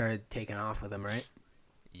everyone started taking off with him, right?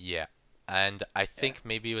 Yeah. And I think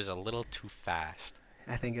maybe it was a little too fast.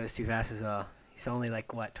 I think it was too fast as well. He's only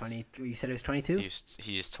like what 20? You said it was 22.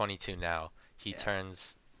 He's 22 now. He Yeah.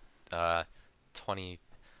 turns 20.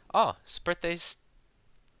 Oh, his birthday's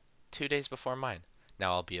 2 days before mine.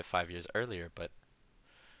 Now I'll be at 5 years earlier, but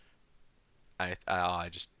I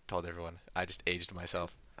just told everyone. I just aged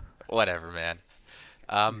myself. Whatever, man.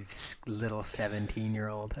 This little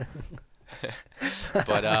 17-year-old.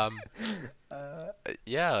 But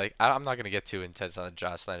yeah, like I'm not gonna get too intense on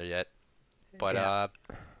Josh Slander yet, but Yeah.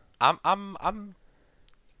 I'm on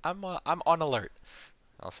alert.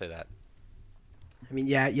 I'll say that. I mean,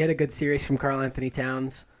 yeah, you had a good series from Karl Anthony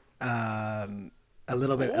Towns. A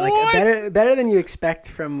little bit What? better than you expect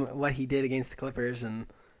from what he did against the Clippers and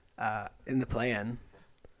in the play-in.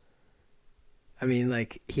 I mean,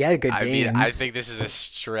 like he had good games. I think this is a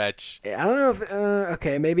stretch. I don't know if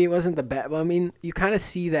okay, maybe it wasn't the best. Well, I mean, you kind of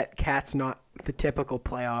see that Cat's not the typical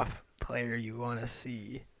playoff player you want to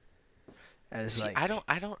see. As See, like I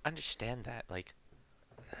don't understand that. Like,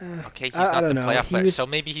 okay, he's I not the don't know. playoff He player, was- so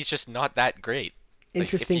maybe he's just not that great. Like,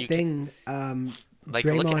 if interesting you thing. Like,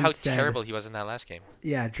 Draymond look at how said, terrible he was in that last game.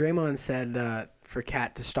 Yeah, Draymond said for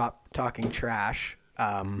Cat to stop talking trash.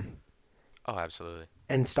 Oh, absolutely.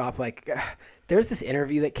 And stop there's this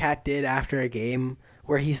interview that Cat did after a game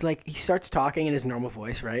where he's like he starts talking in his normal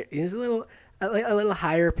voice, right? He's a little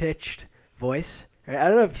higher pitched voice. Right? I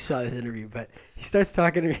don't know if you saw this interview, but he starts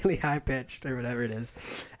talking really high pitched or whatever it is,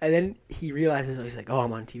 and then he realizes he's like, oh,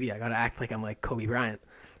 I'm on TV. I gotta act like I'm like Kobe Bryant,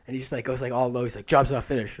 and he just like goes like all low. He's like, job's not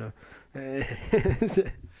finished. It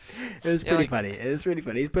was pretty funny. It was pretty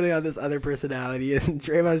funny. He's putting on this other personality, and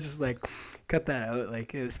Draymond's just like, cut that out.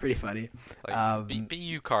 Like it was pretty funny. Like, be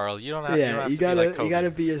you, Carl. You don't have. Yeah, you gotta you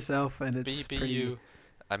gotta be yourself, and it's be pretty, you.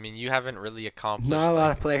 I mean, you haven't really accomplished. Not a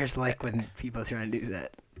lot of players like when people try and do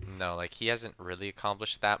that. No, like he hasn't really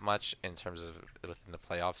accomplished that much in terms of within the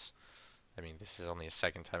playoffs. I mean, this is only his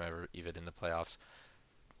second time ever even in the playoffs,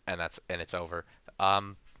 and it's over.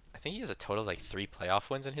 I think he has a total of like 3 playoff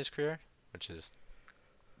wins in his career, which is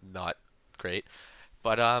not great.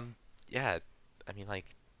 But yeah, I mean, like,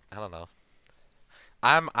 I don't know.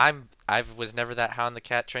 I was never that high on the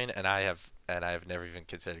Cat train, and I have never even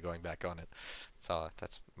considered going back on it. So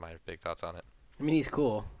that's my big thoughts on it. I mean, he's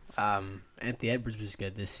cool. Anthony Edwards was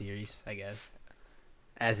good this series, I guess,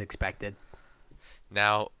 as expected.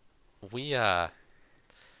 Now, Sal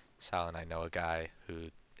and I know a guy who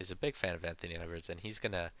is a big fan of Anthony Edwards, and he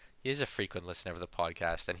is a frequent listener of the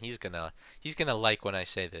podcast, and he's gonna like when I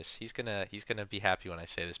say this. He's gonna be happy when I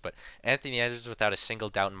say this. But Anthony Edwards, without a single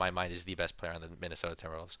doubt in my mind, is the best player on the Minnesota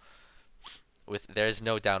Timberwolves. There's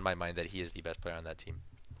no doubt in my mind that he is the best player on that team.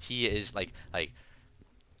 He is like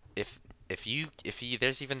if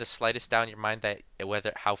there's even the slightest doubt in your mind that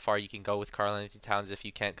how far you can go with Karl Anthony Towns, if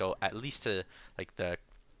you can't go at least to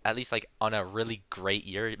at least on a really great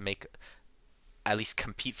year, at least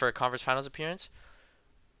compete for a conference finals appearance,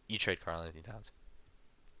 you trade Karl Anthony Towns.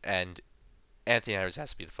 And Anthony Edwards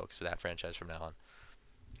has to be the focus of that franchise from now on.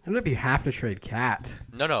 I don't know if you have to trade Cat.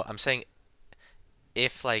 No, I'm saying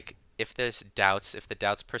if there's doubts, if the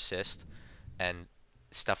doubts persist and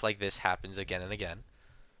stuff like this happens again and again,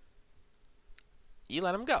 you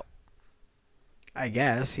let him go. I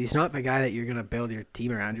guess he's not the guy that you're gonna build your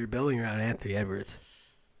team around. You're building around Anthony Edwards.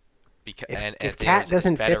 If Cat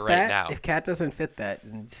doesn't fit that, if Cat doesn't fit that,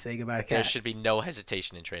 then say goodbye to Cat. There should be no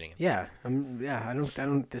hesitation in trading him. Yeah, I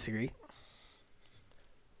don't disagree.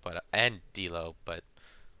 But and D'Lo, but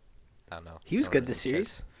I don't know. He was good this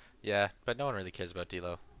series. Yeah, but no one really cares about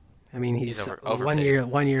D'Lo. I mean, he's overpaid.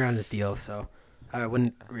 one year on his deal, so I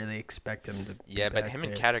wouldn't really expect him to. Yeah, but him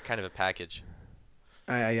and Cat are kind of a package.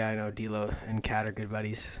 I know D'Lo and Cat are good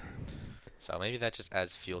buddies. So maybe that just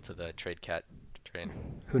adds fuel to the trade Cat train.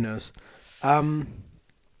 Who knows?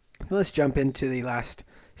 Let's jump into the last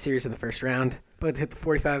series of the first round. About to hit the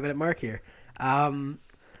 45-minute mark here.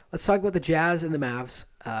 Let's talk about the Jazz and the Mavs.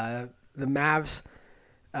 The Mavs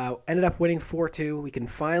ended up winning 4-2. We can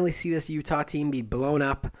finally see this Utah team be blown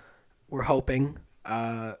up we're hoping.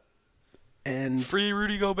 And Free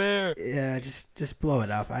Rudy Gobert. yeah, just blow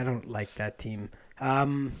it up. I don't like that team.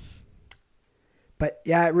 But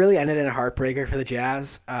yeah, it really ended in a heartbreaker for the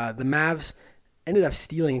Jazz. The Mavs ended up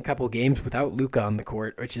stealing a couple games without Luka on the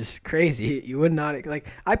court, which is crazy. You would not like.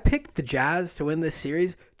 I picked the Jazz to win this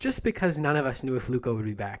series just because none of us knew if Luka would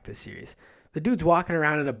be back this series. The dude's walking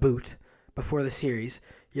around in a boot before the series.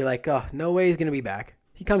 You're like, oh, no way he's gonna be back.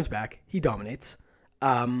 He comes back. He dominates.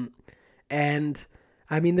 And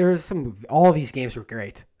I mean, all these games were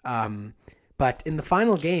great. But in the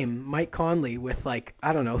final game, Mike Conley with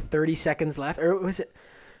 30 seconds left, or was it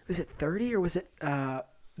 30 or was it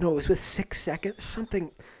no, it was with 6 seconds,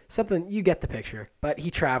 something, you get the picture. But he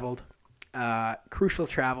traveled, crucial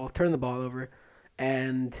travel, turned the ball over,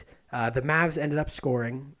 and the Mavs ended up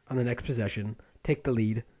scoring on the next possession, take the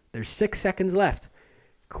lead. There's 6 seconds left.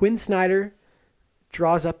 Quinn Snyder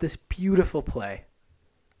draws up this beautiful play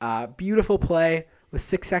with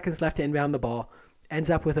 6 seconds left to inbound the ball. Ends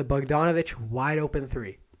up with a Bogdanovich wide open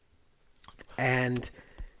three, and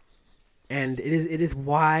it is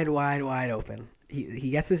wide open. He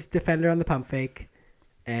gets his defender on the pump fake,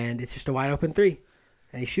 and it's just a wide open three,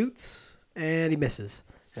 and he shoots and he misses.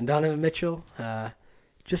 And Donovan Mitchell,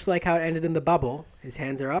 just like how it ended in the bubble, his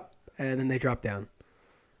hands are up and then they drop down.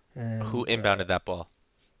 And, Who inbounded that ball?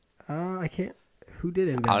 I can't. Who did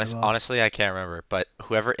inbound the ball? Honestly, I can't remember. But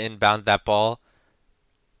whoever inbounded that ball.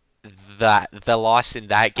 The loss in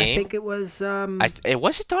that game. I think it was.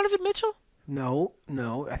 Was it Donovan Mitchell? No.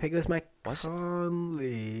 I think it was Mike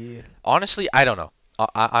Conley. Honestly, I don't know.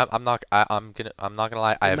 I'm not gonna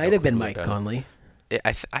lie. It might have been Mike Conley.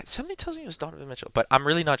 Something tells me it was Donovan Mitchell, but I'm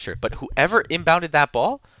really not sure. But whoever inbounded that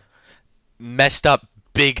ball messed up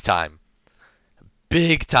big time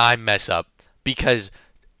mess up, because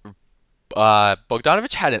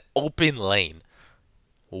Bogdanovich had an open lane.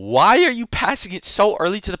 Why are you passing it so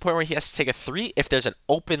early to the point where he has to take a three if there's an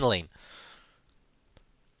open lane?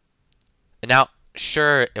 And now,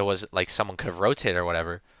 sure, it was like someone could have rotated or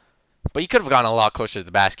whatever, but you could have gone a lot closer to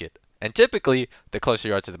the basket. And typically, the closer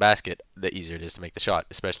you are to the basket, the easier it is to make the shot,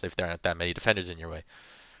 especially if there aren't that many defenders in your way.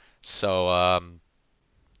 So,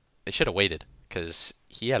 they should have waited, because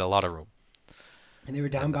he had a lot of room. And they were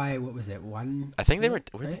down by, what was it, one? I think they were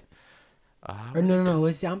right? they? Or no, it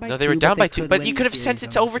was down by 2. No, they were down by 2, but you could have series sent it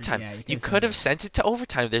to overtime. Yeah, you could have sent it to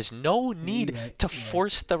overtime. There's no need to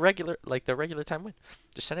force the regular time win.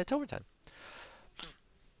 Just send it to overtime.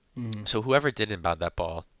 So whoever did inbound that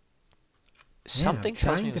ball, something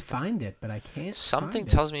tells me it was find it, but I can't. Something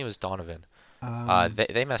tells me it was Donovan.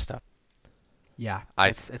 They messed up. Yeah,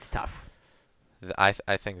 it's tough. I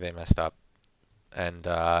think they messed up, and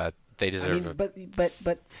they deserve.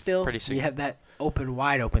 But still, pretty you have that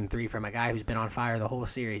wide open three from a guy who's been on fire the whole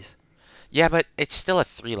series. Yeah, but it's still a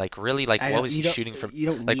three. What was he shooting from?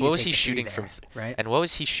 What was he shooting from? Right. And what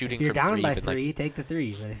was he shooting from? If you're down by even, three, take the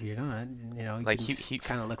three. But if you're not, he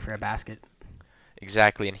kind of look for a basket.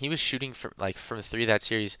 Exactly, and he was shooting from three that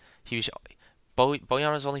series.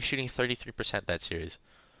 Bojan was only shooting 33% that series.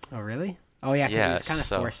 Oh really? Oh yeah, because he was kind of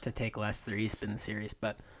forced to take less threes in the series,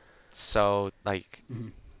 but. So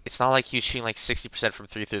It's not like he was shooting 60% from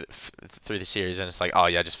three through the series, and it's like, oh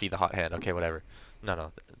yeah, just feed the hot hand, okay, whatever.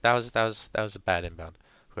 No, that was a bad inbound,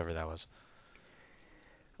 whoever that was.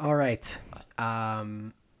 All right. I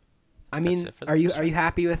mean, are you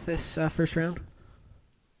happy with this first round?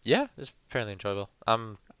 Yeah, it's fairly enjoyable.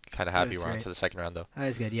 I'm kind of happy we're on to the second round though. That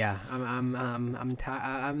was good. Yeah,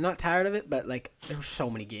 I'm not tired of it, but there were so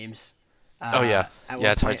many games.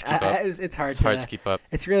 It's hard to keep up. It's hard to keep up.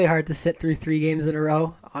 It's really hard to sit through 3 games in a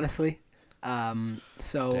row, honestly. Dang,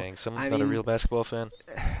 someone's not a real basketball fan.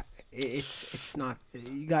 It's not.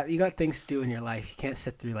 You got things to do in your life. You can't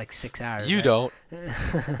sit through 6 hours. You don't.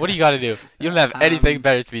 What do you got to do? You don't have anything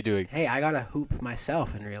better to be doing. Hey, I gotta hoop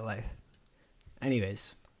myself in real life.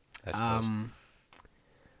 Anyways, I suppose.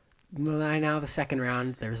 Now the second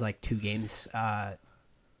round. There's 2 games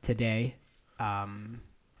today.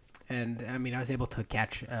 And I mean, I was able to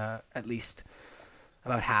catch at least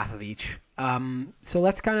about half of each. So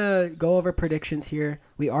let's kind of go over predictions here.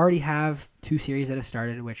 We already have 2 series that have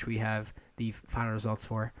started, which we have the final results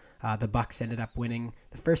for. The Bucks ended up winning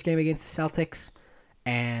the first game against the Celtics,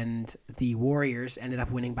 and the Warriors ended up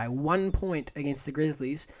winning by 1 point against the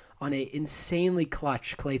Grizzlies on a insanely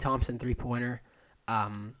clutch Klay Thompson 3-pointer.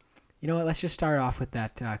 You know what? Let's just start off with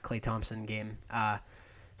that Klay Thompson game.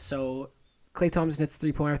 So Klay Thompson hits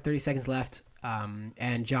 3-pointer, 30 seconds left,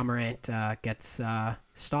 and Ja Morant gets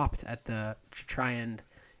stopped at to try and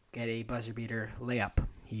get a buzzer beater layup.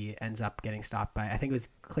 He ends up getting stopped by, I think it was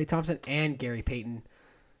Klay Thompson and Gary Payton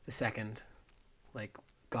II,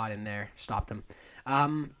 got in there, stopped them.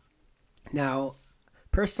 Now,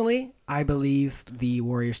 personally, I believe the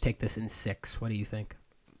Warriors take this in 6. What do you think?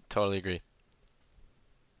 Totally agree.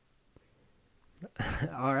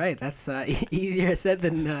 All right, that's easier said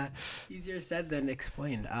than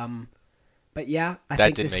explained. But yeah, I That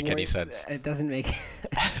think didn't this make any sense. It doesn't make.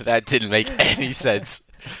 That didn't make any sense.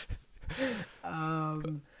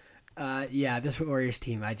 Yeah, this Warriors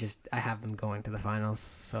team, I have them going to the finals.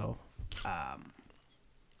 So,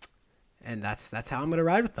 and that's how I'm gonna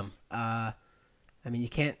ride with them. I mean, you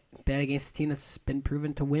can't bet against a team that's been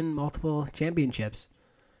proven to win multiple championships.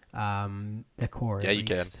 The core. Yeah, you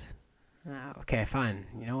can. Okay, fine.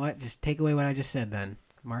 You know what? Just take away what I just said then.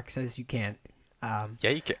 Mark says you can't. Yeah,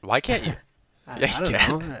 you can. Why can't you? I you don't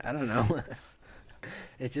know. I don't know.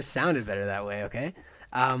 It just sounded better that way, okay?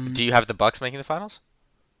 Do you have the Bucks making the finals?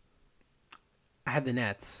 I had the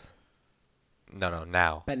Nets. No,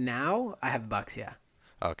 now. But now I have the Bucks, yeah.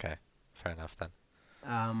 Okay, fair enough then.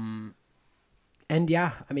 And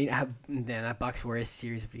yeah, I mean, that Bucks Warriors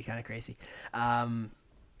series would be kind of crazy.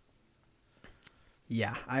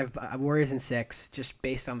 Yeah, I have Warriors in 6, just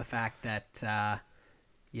based on the fact that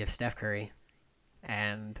you have Steph Curry,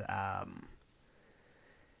 and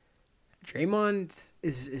Draymond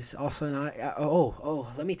is also not.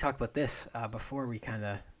 Let me talk about this before we kind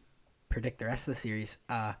of predict the rest of the series.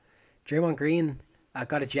 Draymond Green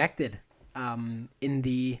got ejected in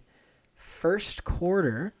the first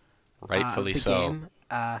quarter. Rightfully of the so. Game.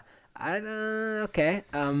 Okay.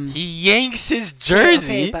 He yanks his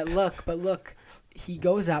jersey. Okay, but look, he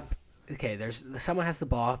goes up. Okay, someone has the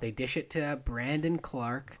ball. They dish it to Brandon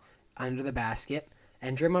Clark under the basket,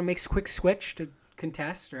 and Draymond makes a quick switch to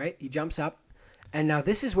contest. Right, he jumps up, and now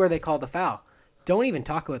this is where they call the foul. Don't even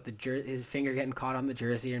talk about his finger getting caught on the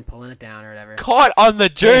jersey and pulling it down or whatever. Caught on the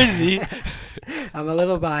jersey. I'm a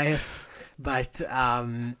little biased, but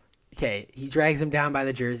okay, he drags him down by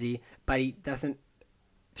the jersey, but he doesn't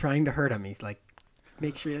trying to hurt him. He's like,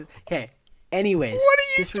 make sure. Okay. Anyways,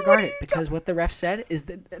 disregard it because what the ref said is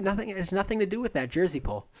that it has nothing to do with that jersey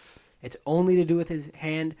pull. It's only to do with his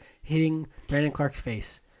hand hitting Brandon Clark's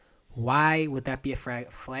face. Why would that be a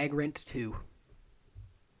flagrant 2?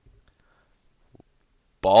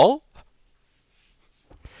 Ball?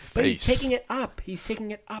 But Face. he's taking it up. He's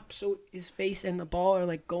taking it up, so his face and the ball are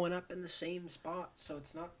like going up in the same spot. So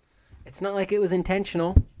it's not like it was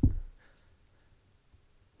intentional.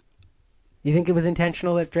 You think it was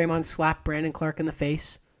intentional that Draymond slapped Brandon Clark in the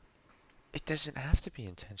face? It doesn't have to be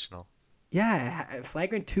intentional. Yeah,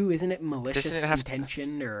 flagrant 2, isn't it malicious Doesn't it have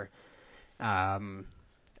intention or And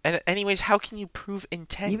anyways, how can you prove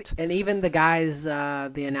intent? even the guys,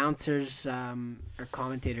 the announcers or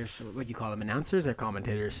commentators, what do you call them, announcers or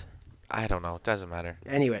commentators? I don't know. It doesn't matter.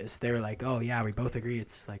 Anyways, they were like, oh yeah, we both agree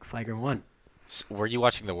it's like flagrant 1. Were you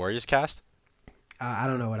watching the Warriors cast? I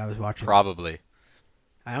don't know what I was watching. Probably.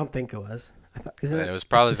 I don't think it was. It was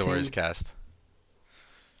probably the Warriors cast.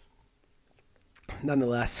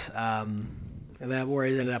 Nonetheless, the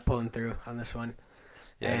Warriors ended up pulling through on this one.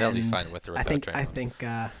 Yeah, they'll be fine with or without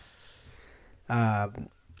Draymond.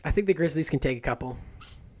 I think the Grizzlies can take a couple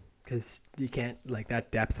because you can't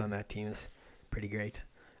that depth on that team is pretty great.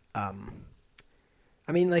 I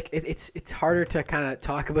mean, it's harder to kind of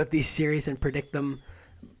talk about these series and predict them.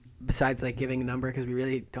 Besides giving a number because we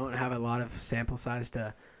really don't have a lot of sample size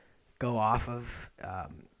to go off of.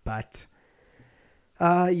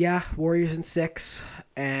 Yeah, Warriors in 6,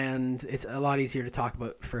 and it's a lot easier to talk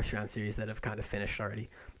about first round series that have kind of finished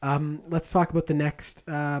already. Let's talk about the next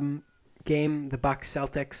game, the Bucks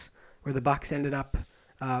Celtics, where the Bucks ended up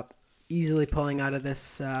easily pulling out of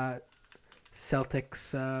this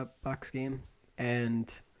Celtics Bucks game.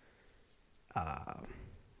 And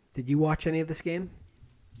did you watch any of this game?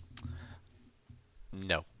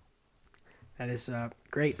 No. That is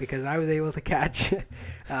great because I was able to catch.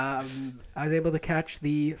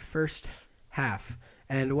 The first half,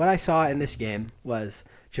 and what I saw in this game was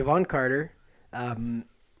Javon Carter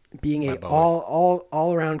being a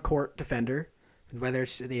all around court defender, whether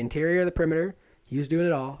it's the interior or the perimeter. He was doing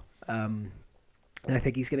it all, and I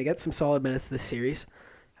think he's going to get some solid minutes this series.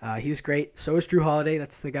 He was great. So was Drew Holiday.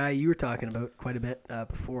 That's the guy you were talking about quite a bit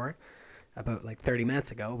before. About 30 minutes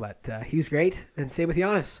ago, but he was great, and same with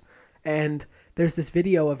Giannis. And there's this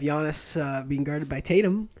video of Giannis being guarded by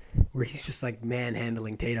Tatum, where he's just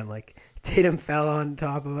manhandling Tatum. Tatum fell on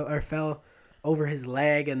top of or fell over his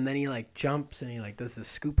leg, and then he jumps and he does the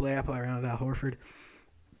scoop layup around Al Horford.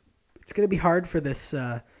 It's gonna be hard for this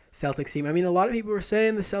Celtics team. I mean, a lot of people were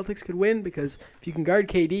saying the Celtics could win because if you can guard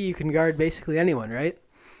KD, you can guard basically anyone, right?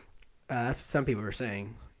 That's what some people were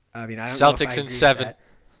saying. I mean, I don't know if I Celtics in agree with 7. that.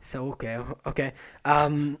 So okay.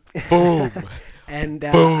 Um, Boom. and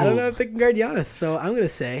I Boom. don't know if they can guard Giannis, so I'm gonna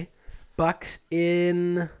say Bucks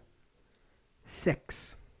in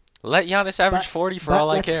 6. Let Giannis average 40 for all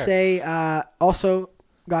I let's care. say also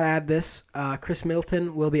gotta add this: Chris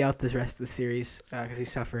Middleton will be out this rest of the series because he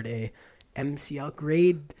suffered a MCL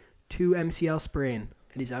grade 2 MCL sprain,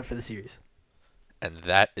 and he's out for the series. And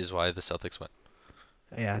that is why the Celtics win.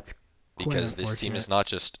 Yeah, it's quite Because this team unfortunate. is not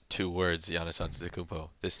just 2 words Giannis Antetokounmpo.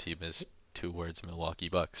 This team is 2 words Milwaukee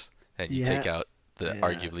Bucks. And you take out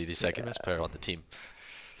arguably the second best player on the team.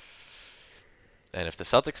 And if the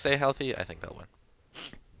Celtics stay healthy, I think they'll win.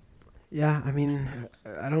 Yeah, I mean,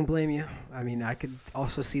 I don't blame you. I mean, I could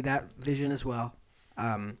also see that vision as well.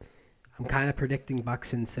 I'm kind of predicting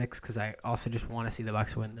Bucks in 6 because I also just want to see the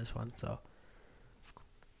Bucks win this one. So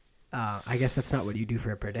I guess that's not what you do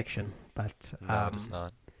for a prediction, but No, it's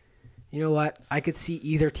not. you know what? I could see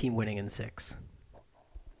either team winning in 6.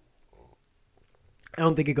 I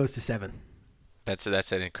don't think it goes to 7.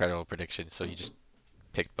 That's an incredible prediction. So you just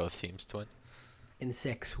picked both teams to win? In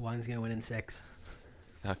 6, one's gonna win in 6.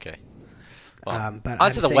 Okay. Well, But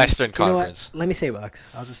on to the Western you know what? Conference. Let me say Bucks.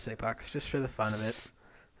 I'll just say Bucks, just for the fun of it.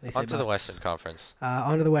 Let me say On to the Bucks. Western Conference.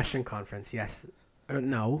 On to the Western Conference. Yes.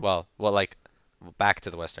 No. Well, like, back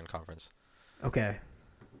to the Western Conference. Okay.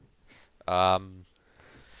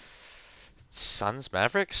 Suns,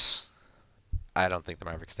 Mavericks? I don't think the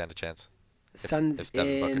Mavericks stand a chance. Suns if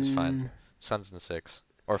Devin Booker's in fine. Suns in 6.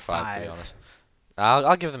 Or 5, to be 5. honest.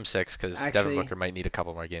 I'll give them 6 because Devin Actually- Booker might need a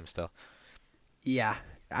couple more games still. Yeah,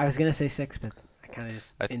 I was gonna say 6, but I kind of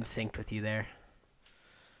just I th- in sync with you there.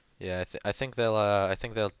 Yeah, I think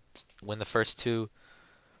they'll win the first 2,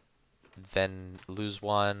 then lose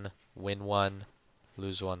 1, win 1,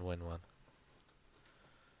 lose 1, win 1.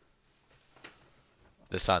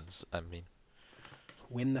 The Suns, I mean.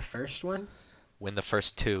 Win the first one. Win the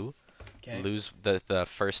first 2, Okay. lose the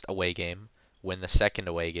first away game, win the second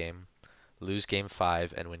away game, lose game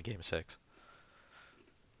 5, and win game 6.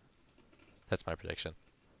 That's my prediction.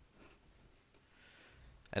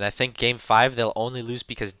 And I think game 5 they'll only lose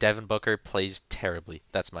because Devin Booker plays terribly.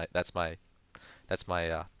 That's my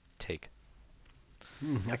take.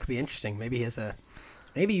 That could be interesting. Maybe he has a.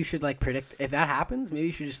 Maybe you should like predict if that happens. Maybe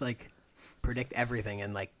you should just like predict everything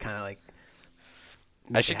and like kind of like.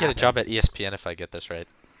 I make should it get a happen. job at ESPN if I get this right.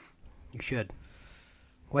 You should.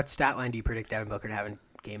 What stat line do you predict Devin Booker to have in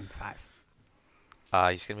Game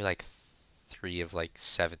 5? He's gonna be like 3 of like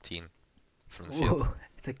 17 from the field. Whoa,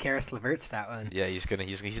 it's a Karis LeVert stat line. Yeah, he's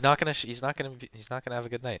not gonna have a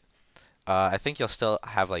good night. I think he'll still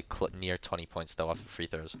have like near 20 points though off of free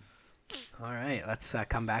throws. All right, let's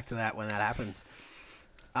come back to that when that happens.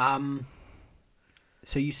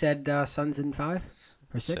 So you said Suns in 5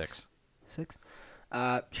 or 6? 6.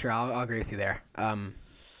 Sure, I'll agree with you there.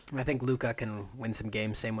 I think Luka can win some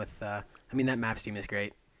games. Same with, that Mavs team is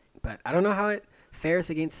great, but I don't know how it fares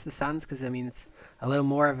against the Suns because it's a little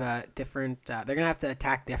more of a different. They're gonna have to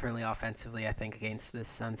attack differently offensively, I think, against this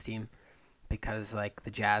Suns team because like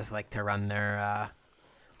the Jazz like to run their.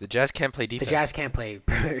 The Jazz can't play defense. The Jazz can't play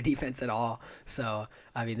perimeter defense at all. So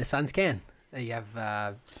the Suns can. You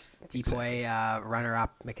have Depoy,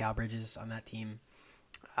 runner-up Mikal Bridges on that team.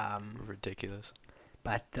 Ridiculous.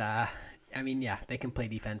 But they can play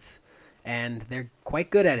defense, and they're quite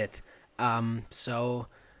good at it.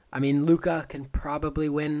 Luka can probably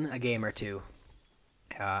win a game or 2.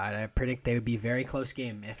 I predict they would be very close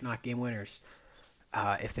game, if not game winners,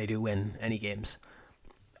 if they do win any games.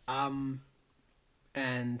 And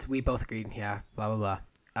we both agreed, yeah, blah, blah, blah.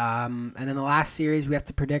 And then the last series we have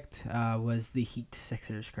to predict was the Heat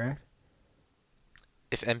Sixers, correct?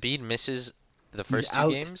 If Embiid misses the He's first 2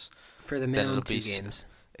 out games, for the then minimum it'll 2 be games.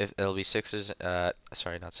 if it'll be Sixers.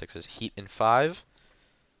 Sorry, not Sixers. Heat in 5.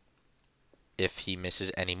 If he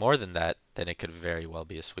misses any more than that, then it could very well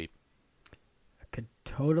be a sweep. I could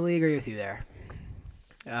totally agree with you there.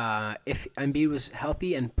 If Embiid was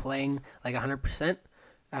healthy and playing like 100%,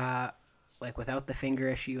 like without the finger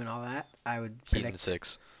issue and all that, I would Heat in predict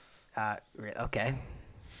 6. Okay.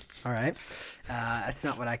 All right. That's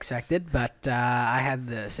not what I expected, but I had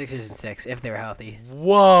the Sixers in 6 if they were healthy.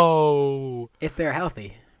 Whoa. If they're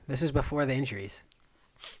healthy. This is before the injuries.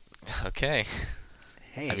 Okay.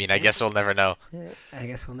 Hey. I guess we'll never know. I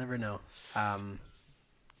guess we'll never know.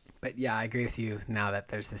 But yeah, I agree with you now that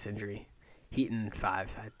there's this injury. Heat in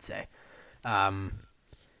 5, I'd say.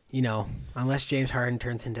 Unless James Harden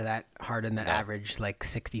turns into that Harden that averaged like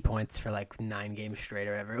 60 points for like 9 games straight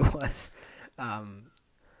or whatever it was. I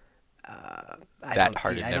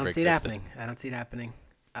don't see it happening.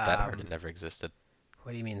 That Harden never existed.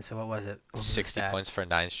 What do you mean? So what was it? What was the 60 stat? points for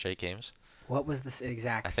 9 straight games. What was this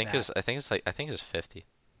exact? I think stat? it was 50.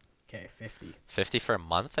 Okay, 50. 50 for a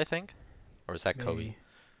month, I think, or was that Kobe? Maybe.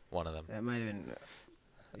 One of them. That might have been.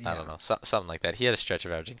 I don't know, something like that. He had a stretch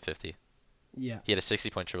of averaging 50. Yeah. He had a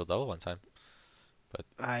 60-point triple double one time.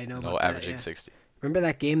 I know. No about averaging that, yeah. 60. Remember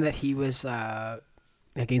that game that he was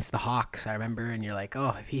against the Hawks? I remember, and you're like,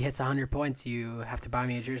 oh, if he hits 100 points, you have to buy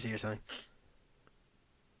me a jersey or something.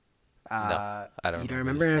 I don't. You don't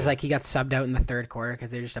remember remember? this It was game. like he got subbed out in the third quarter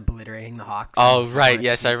because they're just obliterating the Hawks. Oh and he right, wanted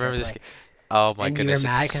yes, to I be fair remember this play. game. Oh my And goodness, you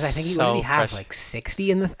were mad it's because I think he so what did he have fresh. like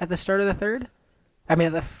 60 at the start of the third. I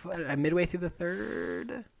mean, midway through the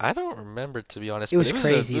third. I don't remember, to be honest. It was but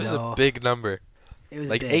crazy, it was though. a big number. It was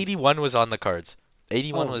Like big. 81 was on the cards.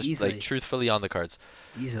 81 Oh, was easily. like truthfully on the cards.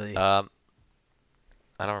 Easily. I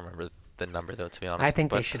don't remember the number though, to be honest. I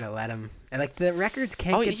think they but- should have let him. And, like the records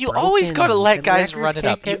can't Oh, get you broken. always gotta let The guys records run it can't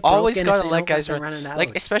up. You get always broken if gotta they let don't guys them run. it Like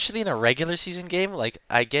out. especially in a regular season game. Like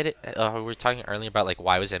I get it. We were talking earlier about like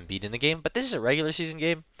why was Embiid in the game, but this is a regular season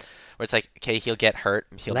game where it's like okay, he'll get hurt,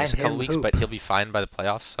 he'll Let miss a couple him weeks, hoop. but he'll be fine by the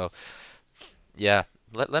playoffs. So yeah,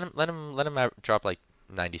 let him drop like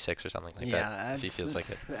 96 or something like that if he feels like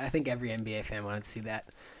it. I think every NBA fan wanted to see that.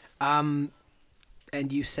 And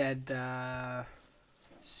you said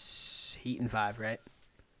Heat in 5, right?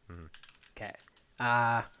 Mhm. Okay.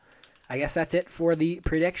 I guess that's it for the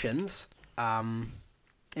predictions. And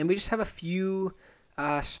we just have a few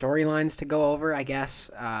storylines to go over, I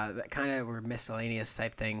guess, that kind of were miscellaneous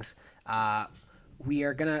type things. We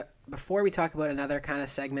are going to, before we talk about another kind of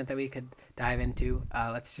segment that we could dive into,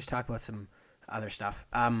 let's just talk about some other stuff.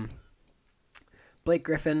 Blake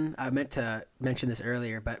Griffin, I meant to mention this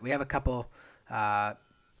earlier, but we have a couple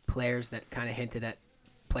players that kind of hinted at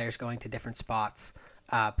players going to different spots.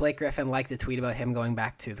 Blake Griffin liked a tweet about him going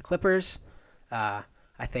back to the Clippers. I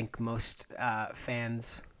think most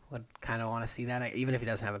fans would kind of want to see that, even if he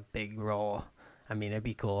doesn't have a big role. I mean, it'd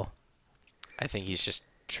be cool. I think he's just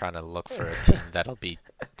trying to look for a team that'll be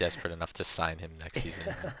desperate enough to sign him next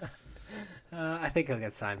season. I think he'll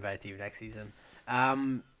get signed by a team next season.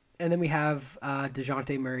 And then we have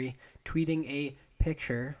DeJounte Murray tweeting a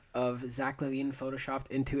picture of Zach LaVine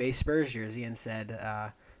photoshopped into a Spurs jersey and said,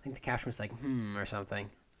 I think the caption was like, or something.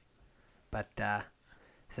 But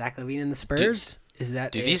Zach LaVine and the Spurs? Is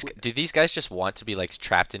that Do these guys just want to be like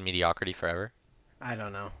trapped in mediocrity forever? I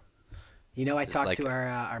don't know. You know, I talked Like- to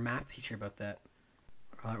our math teacher about that.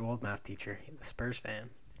 Our old math teacher, the Spurs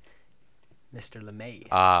fan, Mr. LeMay.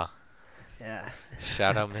 Ah, Yeah.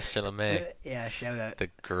 shout out Mr. LeMay, Yeah, shout out.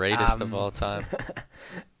 the greatest of all time.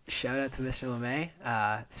 Shout out to Mr.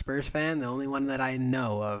 LeMay. Spurs fan, the only one that I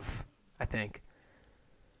know of, I think.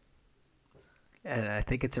 And I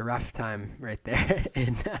think it's a rough time right there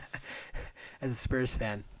as a Spurs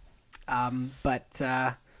fan. But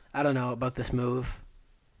I don't know about this move.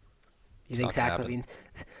 You It's think not gonna Zach happen.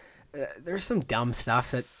 Levine's... there's some dumb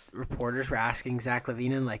stuff that reporters were asking Zach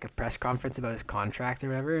LaVine in like a press conference about his contract or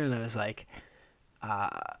whatever, and it was like,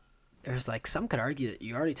 there's like some could argue that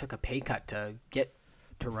you already took a pay cut to get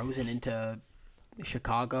DeRozan into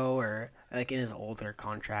Chicago or like in his older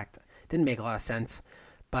contract. Didn't make a lot of sense.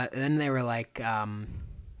 But then they were like,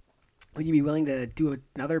 would you be willing to do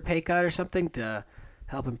another pay cut or something to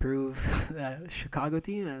help improve the Chicago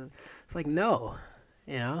team? And it's like, no,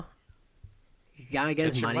 you know. You gotta get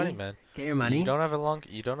his your money. man. Get your money. You don't have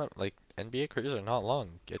like NBA careers are not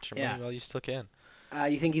long. Get your money while you still can.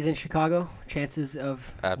 You think he's in Chicago? Chances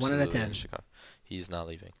of Absolutely 1 out of 10. in Chicago. He's not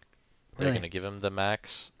leaving. They're Really? gonna give him the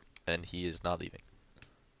max, and he is not leaving.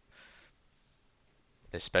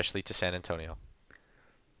 Especially to San Antonio.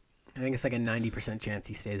 I think it's like a 90% chance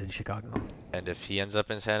he stays in Chicago. And if he ends up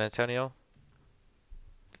in San Antonio,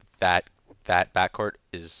 that backcourt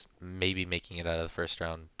is maybe making it out of the first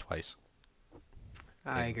round twice.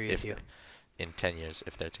 I agree with you. In 10 years,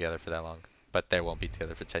 if they're together for that long. But they won't be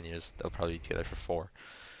together for 10 years. They'll probably be together for 4.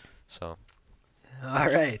 So, All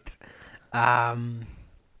right. What else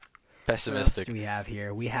pessimistic. do we have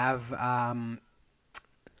here? We have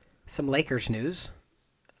some Lakers news.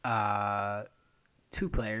 2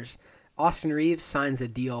 players. Austin Reeves signs a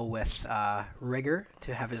deal with Rigger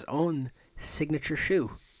to have his own signature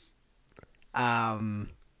shoe. How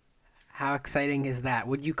exciting is that?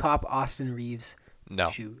 Would you cop Austin Reeves' No.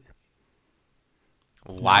 shoe?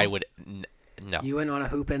 Why No? would... no. You wouldn't want to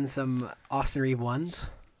hoop in some Austin Reeves ones?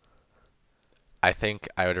 I think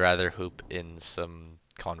I would rather hoop in some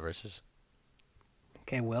Converses.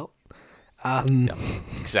 Okay, Will. No.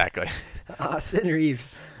 Exactly. Austin Reeves.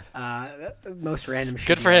 Most random shoe.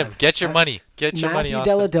 Good for him. Get your money. Get your money,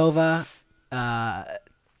 Matthew Austin. Dellavedova.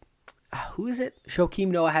 Who is it? Joakim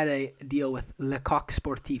Noah had a deal with Le Coq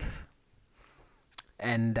Sportif.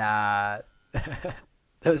 And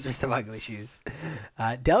Those were some ugly shoes.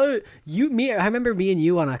 Deli, I remember me and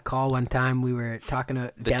you on a call one time. We were talking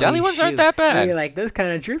to The Deli ones aren't that And bad. we were like, those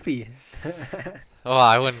kind of droopy. Oh,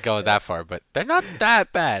 I wouldn't go that far, but they're not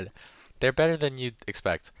that bad. They're better than you'd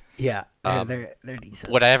expect. Yeah, Um, they're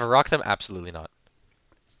decent. Would I ever rock them? Absolutely not.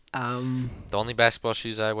 Um, The only basketball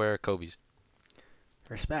shoes I wear are Kobe's.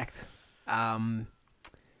 Respect. And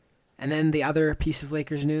then the other piece of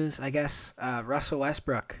Lakers news, I guess, Russell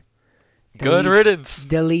Westbrook. Good riddance.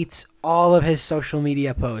 Deletes all of his social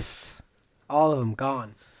media posts. All of them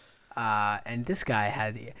gone. And this guy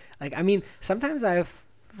had, like, I mean, sometimes I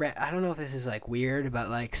don't know if this is, like, weird, but,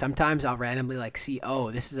 like, sometimes I'll randomly, like, see,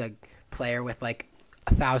 oh, this is a player with, like,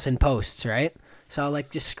 1,000 posts, right? So I'll, like,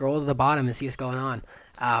 just scroll to the bottom and see what's going on.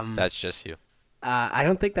 That's just you. I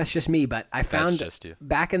don't think that's just me, but I found just you.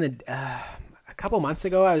 back in the a couple months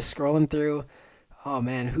ago, I was scrolling through. Oh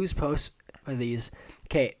man, whose posts are these?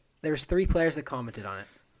 Okay, there's 3 players that commented on it.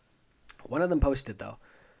 One of them posted though.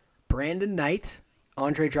 Brandon Knight,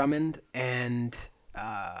 Andre Drummond, and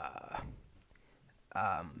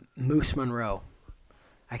Moose Monroe.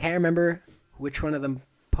 I can't remember which one of them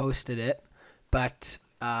posted it, but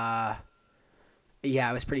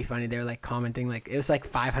yeah, it was pretty funny. They were like commenting, like it was like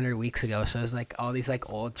 500 weeks ago, so it was like all these like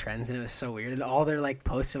old trends, and it was so weird. And all their like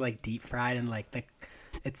posts are like deep fried, and like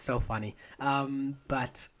it's so funny.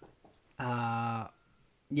 But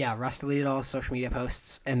yeah, Russ deleted all his social media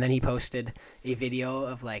posts, and then he posted a video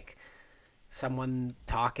of like someone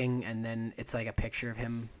talking, and then it's like a picture of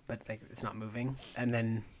him, but like it's not moving, and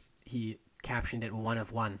then he captioned it "one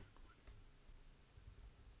of one."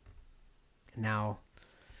 Now,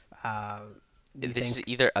 This is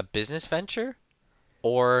either a business venture,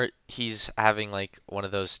 or he's having like one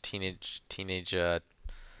of those teenage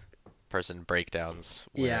person breakdowns.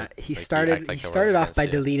 Where, yeah, he like, started like he the started world's off by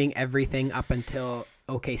gonna see it. deleting everything up until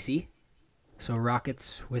OKC, so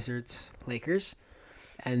Rockets, Wizards, Lakers,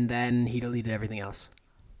 and then he deleted everything else.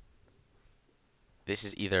 This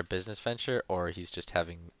is either a business venture, or he's just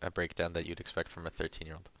having a breakdown that you'd expect from a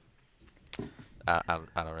 13-year-old. I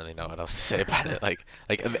don't really know what else to say about it. Like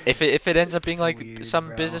if it ends up It's being like weird, some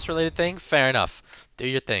bro. business related thing, fair enough. Do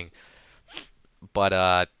your thing.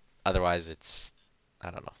 But otherwise it's I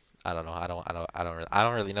don't know. I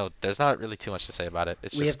don't really know. There's not really too much to say about it.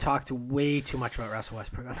 It's We have just talked way too much about Russell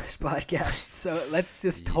Westbrook on this podcast, so let's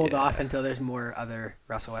just hold off Yeah. until there's more other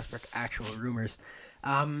Russell Westbrook actual rumors.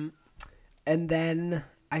 And then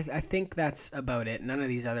I think that's about it. None of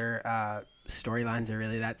these other storylines are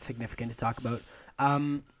really that significant to talk about.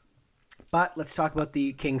 But let's talk about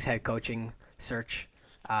the Kings head coaching search,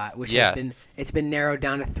 which Yeah. it's been narrowed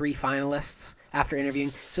down to 3 finalists after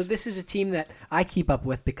interviewing. So this is a team that I keep up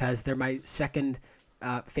with because they're my second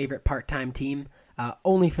favorite part-time team,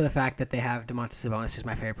 only for the fact that they have Domantas Sabonis, who's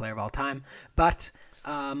my favorite player of all time. But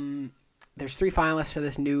there's 3 finalists for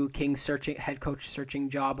this new Kings head coach searching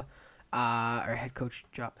job, or head coach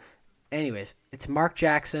job. Anyways, it's Mark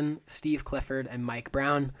Jackson, Steve Clifford, and Mike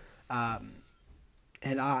Brown.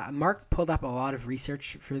 And Mark pulled up a lot of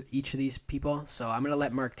research for each of these people, so I'm going to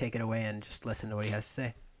let Mark take it away and just listen to what he has to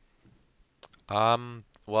say.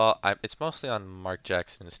 Well, it's mostly on Mark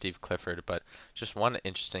Jackson and Steve Clifford, but just one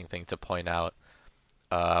interesting thing to point out.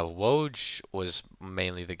 Woj was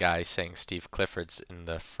mainly the guy saying Steve Clifford's in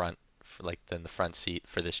the front, in the front seat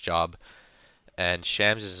for this job, and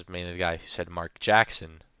Shams is mainly the guy who said Mark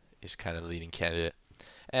Jackson is kind of the leading candidate.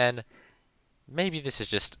 And maybe this is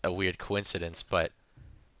just a weird coincidence, but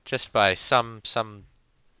just by some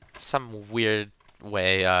weird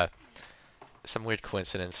way, some weird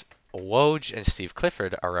coincidence, Woj and Steve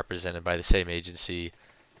Clifford are represented by the same agency,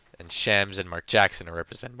 and Shams and Mark Jackson are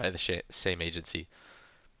represented by the same agency.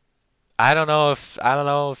 I don't know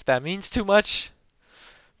if that means too much,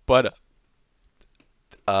 but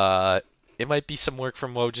it might be some work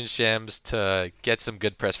from Woj and Shams to get some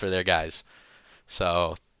good press for their guys.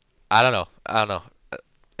 So I don't know.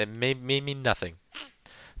 It may mean nothing.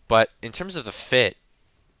 But in terms of the fit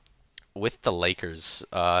with the Lakers,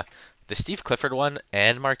 the Steve Clifford one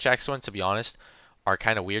and Mark Jackson one, to be honest, are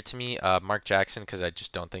kind of weird to me. Mark Jackson, because I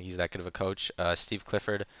just don't think he's that good of a coach. Steve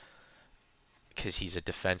Clifford, because he's a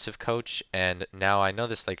defensive coach. And now I know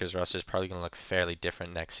this Lakers roster is probably going to look fairly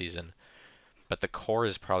different next season, but the core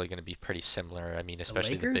is probably going to be pretty similar. I mean,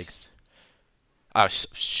 especially the big. Lakers? Oh,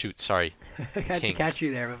 shoot, sorry. I had to Kings. catch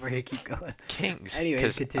you there before you keep going. Kings. Anyways,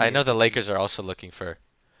 'Cause continue. I know the Lakers are also looking for,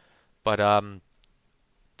 but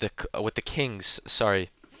with the Kings, sorry,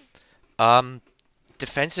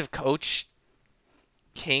 defensive coach,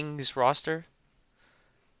 Kings roster.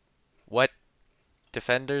 What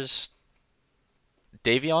defenders?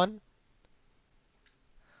 Davion?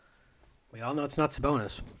 We all know it's not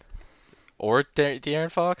Sabonis. Or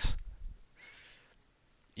De'Aaron Fox.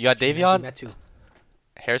 You got Chimezie Davion, Metu.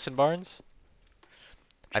 Harrison Barnes.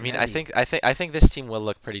 I mean, I Chimezie. think this team will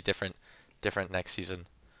look pretty different next season.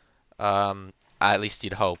 At least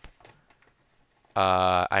you'd hope.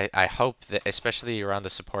 I hope that, especially around the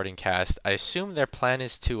supporting cast, I assume their plan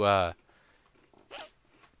is to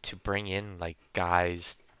bring in like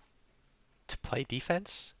guys to play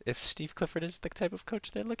defense. If Steve Clifford is the type of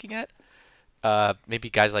coach they're looking at, maybe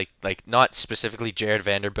guys like not specifically Jared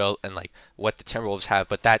Vanderbilt and like what the Timberwolves have,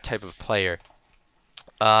 but that type of player.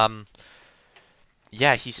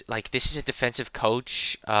 Yeah, he's like this is a defensive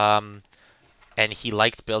coach. And he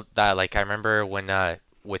liked build that. Like I remember when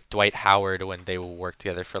with Dwight Howard when they worked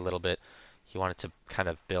together for a little bit, he wanted to kind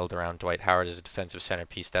of build around Dwight Howard as a defensive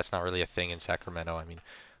centerpiece. That's not really a thing in Sacramento. I mean,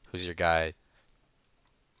 who's your guy?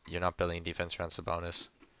 You're not building defense around Sabonis,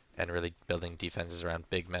 and really building defenses around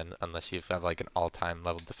big men unless you have like an all-time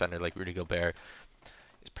level defender like Rudy Gobert.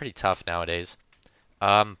 It's pretty tough nowadays.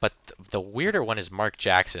 But the weirder one is Mark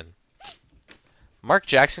Jackson. Mark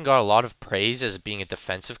Jackson got a lot of praise as being a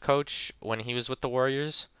defensive coach when he was with the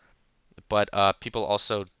Warriors, but people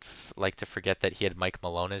also like to forget that he had Mike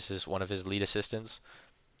Malone as one of his lead assistants,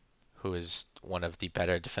 who is one of the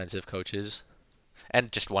better defensive coaches,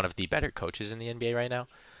 and just one of the better coaches in the NBA right now.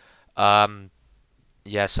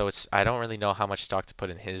 Yeah, so I don't really know how much stock to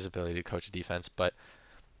put in his ability to coach defense, but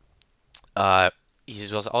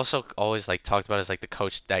he was also always like talked about as like the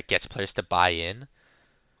coach that gets players to buy in,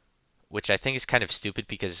 which I think is kind of stupid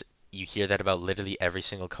because you hear that about literally every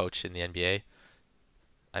single coach in the NBA.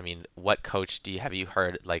 I mean, what coach have you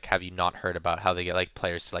not heard about how they get like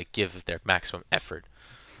players to like give their maximum effort?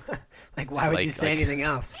 Like, why would you say anything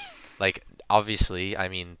else? Like, obviously, I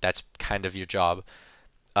mean, that's kind of your job.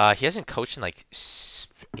 He hasn't coached in like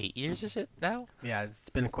 8 years, is it now? Yeah, it's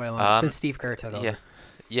been quite a long since Steve Kerr took over.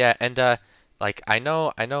 Yeah, and like I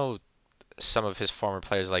know some of his former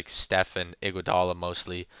players like Steph and Iguodala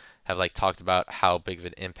mostly have like talked about how big of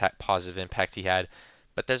an positive impact he had.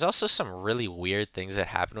 But there's also some really weird things that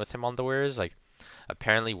happened with him on the Warriors. Like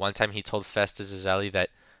apparently one time he told Festus Ezeli that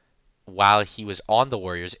while he was on the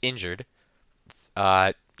Warriors injured,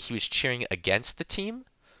 he was cheering against the team,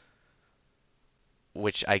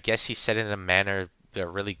 which I guess he said in a manner that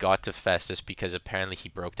really got to Festus because apparently he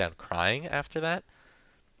broke down crying after that.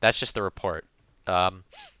 That's just the report.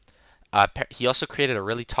 He also created a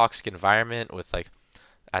really toxic environment with like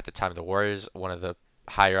at the time the Warriors, one of the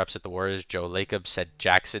higher ups at the Warriors, Joe Lacob, said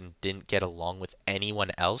Jackson didn't get along with anyone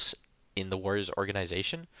else in the Warriors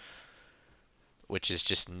organization, which is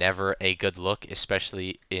just never a good look,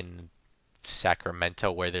 especially in Sacramento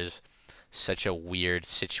where there's such a weird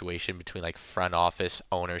situation between like front office,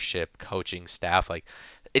 ownership, coaching staff. Like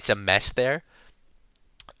it's a mess there.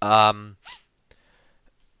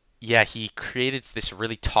 Yeah, he created this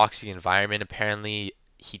really toxic environment. Apparently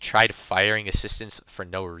he tried firing assistants for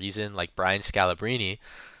no reason, like Brian Scalabrine.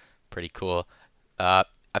 Pretty cool.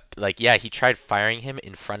 He tried firing him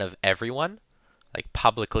in front of everyone, like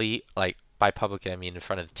publicly. Like by publicly, I mean in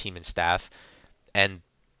front of the team and staff, and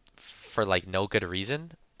for like no good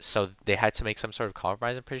reason. So they had to make some sort of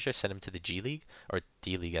compromise. I'm pretty sure send him to the G League or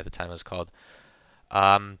D League at the time it was called.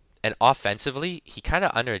 And offensively, he kind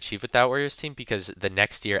of underachieved with that Warriors team because the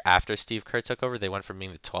next year after Steve Kerr took over, they went from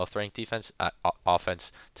being the 12th ranked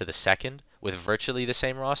offense to the second with virtually the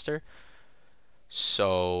same roster.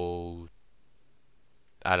 So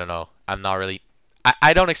I don't know. I'm not really.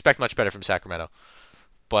 I don't expect much better from Sacramento,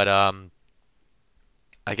 but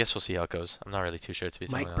I guess we'll see how it goes. I'm not really too sure to be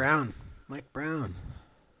Mike Brown. Mike Brown.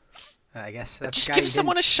 I guess that's just give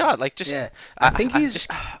someone a shot. Like just yeah. I think he's.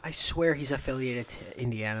 I swear he's affiliated to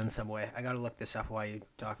Indiana in some way. I gotta look this up while you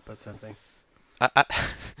talk about something.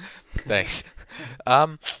 Thanks.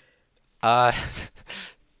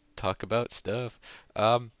 Talk about stuff.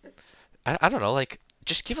 I don't know. Like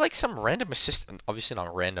just give like some random assistant. Obviously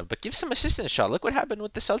not random, but give some assistant a shot. Look what happened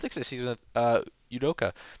with the Celtics this season with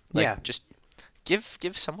Udoka. Like, yeah. Just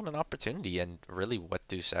give someone an opportunity, and really, what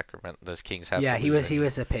do the Kings have? Yeah, he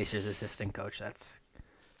was a Pacers assistant coach. That's,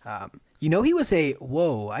 he was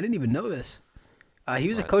I didn't even know this. He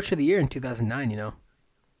was a coach of the year in 2009. You know,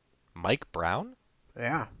 Mike Brown.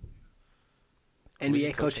 Yeah.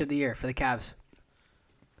 NBA coach of the year for the Cavs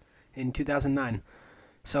in 2009.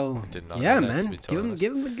 So yeah, man,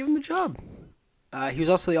 give him the job. He was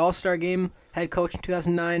also the All-Star Game head coach in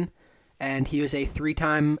 2009. And he was a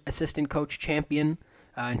 3-time assistant coach champion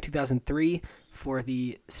in 2003 for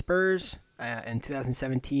the Spurs, in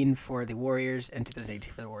 2017 for the Warriors, and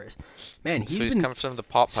 2018 for the Warriors. Man, he's come from the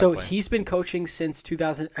So he's been coaching since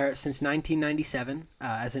 1997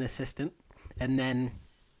 as an assistant. And then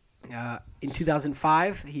in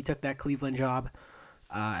 2005, he took that Cleveland job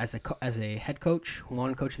as a head coach,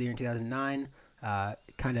 won Coach of the Year in 2009.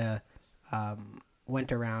 Kind of went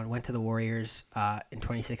to the Warriors in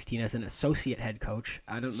 2016 as an associate head coach.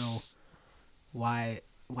 I don't know why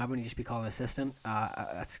wouldn't he just be called an assistant?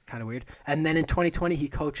 That's kind of weird. And then in 2020, he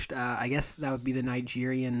coached, I guess that would be the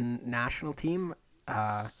Nigerian national team,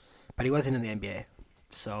 but he wasn't in the NBA.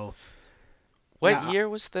 So, What year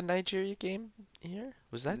was the Nigeria game here?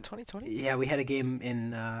 Was that 2020? Yeah, we had a game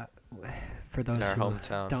in, for those our who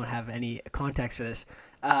hometown. don't have any context for this,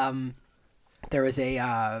 there was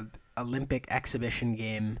a Olympic exhibition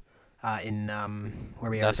game in where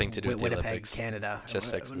we Nothing to do with the Winnipeg, Olympics. Just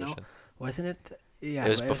Just exhibition. No, wasn't it? Yeah, It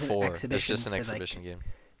was an before. It was exhibition just an for, exhibition game.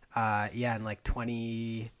 Yeah, in like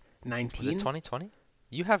 2019. Was it 2020?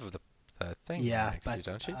 You have the thing Yeah, next but to you,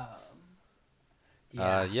 don't you?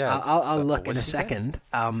 yeah. I'll So look in was a he there?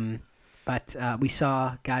 second. But we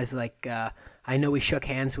saw guys like I know we shook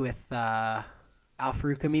hands with Al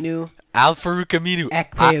Farouk Aminu. Al Farouk Aminu.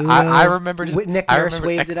 Ekpe I Udoh. remember. Nick I Nurse remember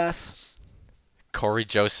waved at us. Corey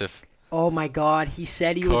Joseph. Oh my God! He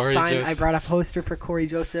said he would Corey sign. I Joseph. brought a poster for Corey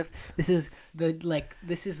Joseph. This is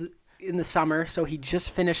in the summer, so he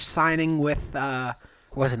just finished signing with.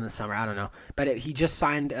 Wasn't in the summer, I don't know, but he just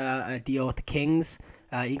signed a deal with the Kings.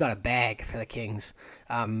 He got a bag for the Kings,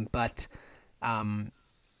 but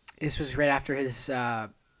this was right after his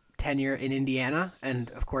tenure in Indiana,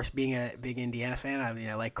 and of course, being a big Indiana fan,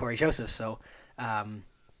 I like Corey Joseph, so.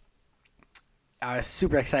 I was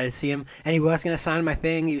super excited to see him, and he was gonna sign my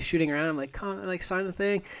thing. He was shooting around. I'm like, "Come, like sign the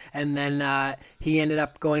thing," and then he ended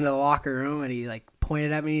up going to the locker room, and he like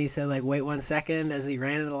pointed at me. He said, "Like, wait 1 second," as he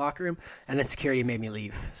ran into the locker room, and then security made me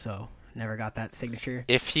leave. So never got that signature.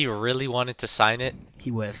 If he really wanted to sign it, He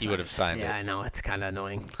would have. He would have signed Yeah, it. I know it's kind of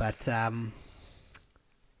annoying, but and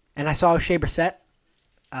I saw Shea Brissett,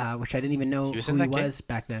 which I didn't even know He was who in he that game? was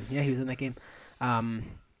back then. Yeah, he was in that game. and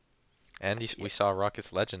we saw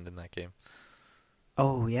Rockets legend in that game.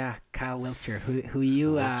 Oh yeah, Kyle Wiltshire, who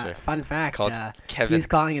you Wiltshire. fun fact, Called he Kevin. was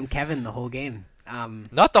calling him Kevin the whole game.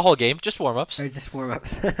 Not the whole game, just warm-ups. Or just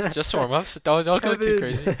warm-ups. Just warm-ups. Don't go too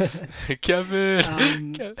crazy.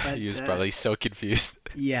 Kevin. But, He was probably so confused.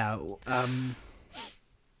 Yeah.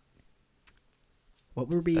 What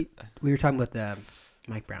were we were talking about the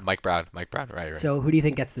Mike Brown. Mike Brown, right. So who do you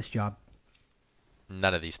think gets this job?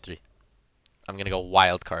 None of these three. I'm gonna go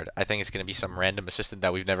wild card. I think it's gonna be some random assistant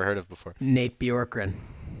that we've never heard of before. Nate Bjorkgren.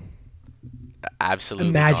 Absolutely.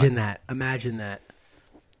 Imagine not. that.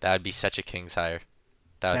 That would be such a Kings hire.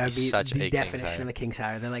 That That would would be be such the a Kings definition hire. of a Kings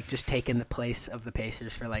hire. They're like just taking the place of the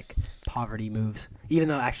Pacers for like poverty moves, even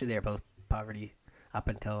though actually they're both poverty up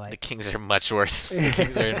until The like Kings are much worse. The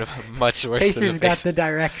Kings are much worse than Pacers the got Pacers. the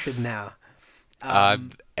direction now.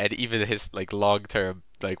 And even his like long term,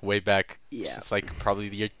 like way back, Yeah. since like probably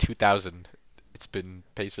the year 2000, it's been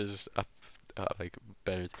Pacers up, like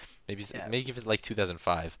better. Maybe Yeah. maybe give it like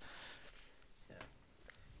 2005.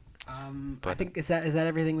 I but- think is that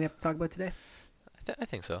everything we have to talk about today? I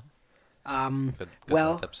think so. Good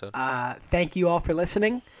Well, last episode. thank you all for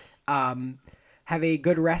listening. Have a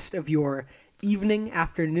good rest of your evening,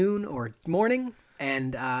 afternoon, or morning.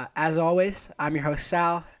 And as always, I'm your host,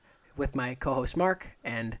 Sal, with my co-host, Mark.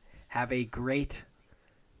 And have a great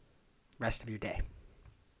rest of your day.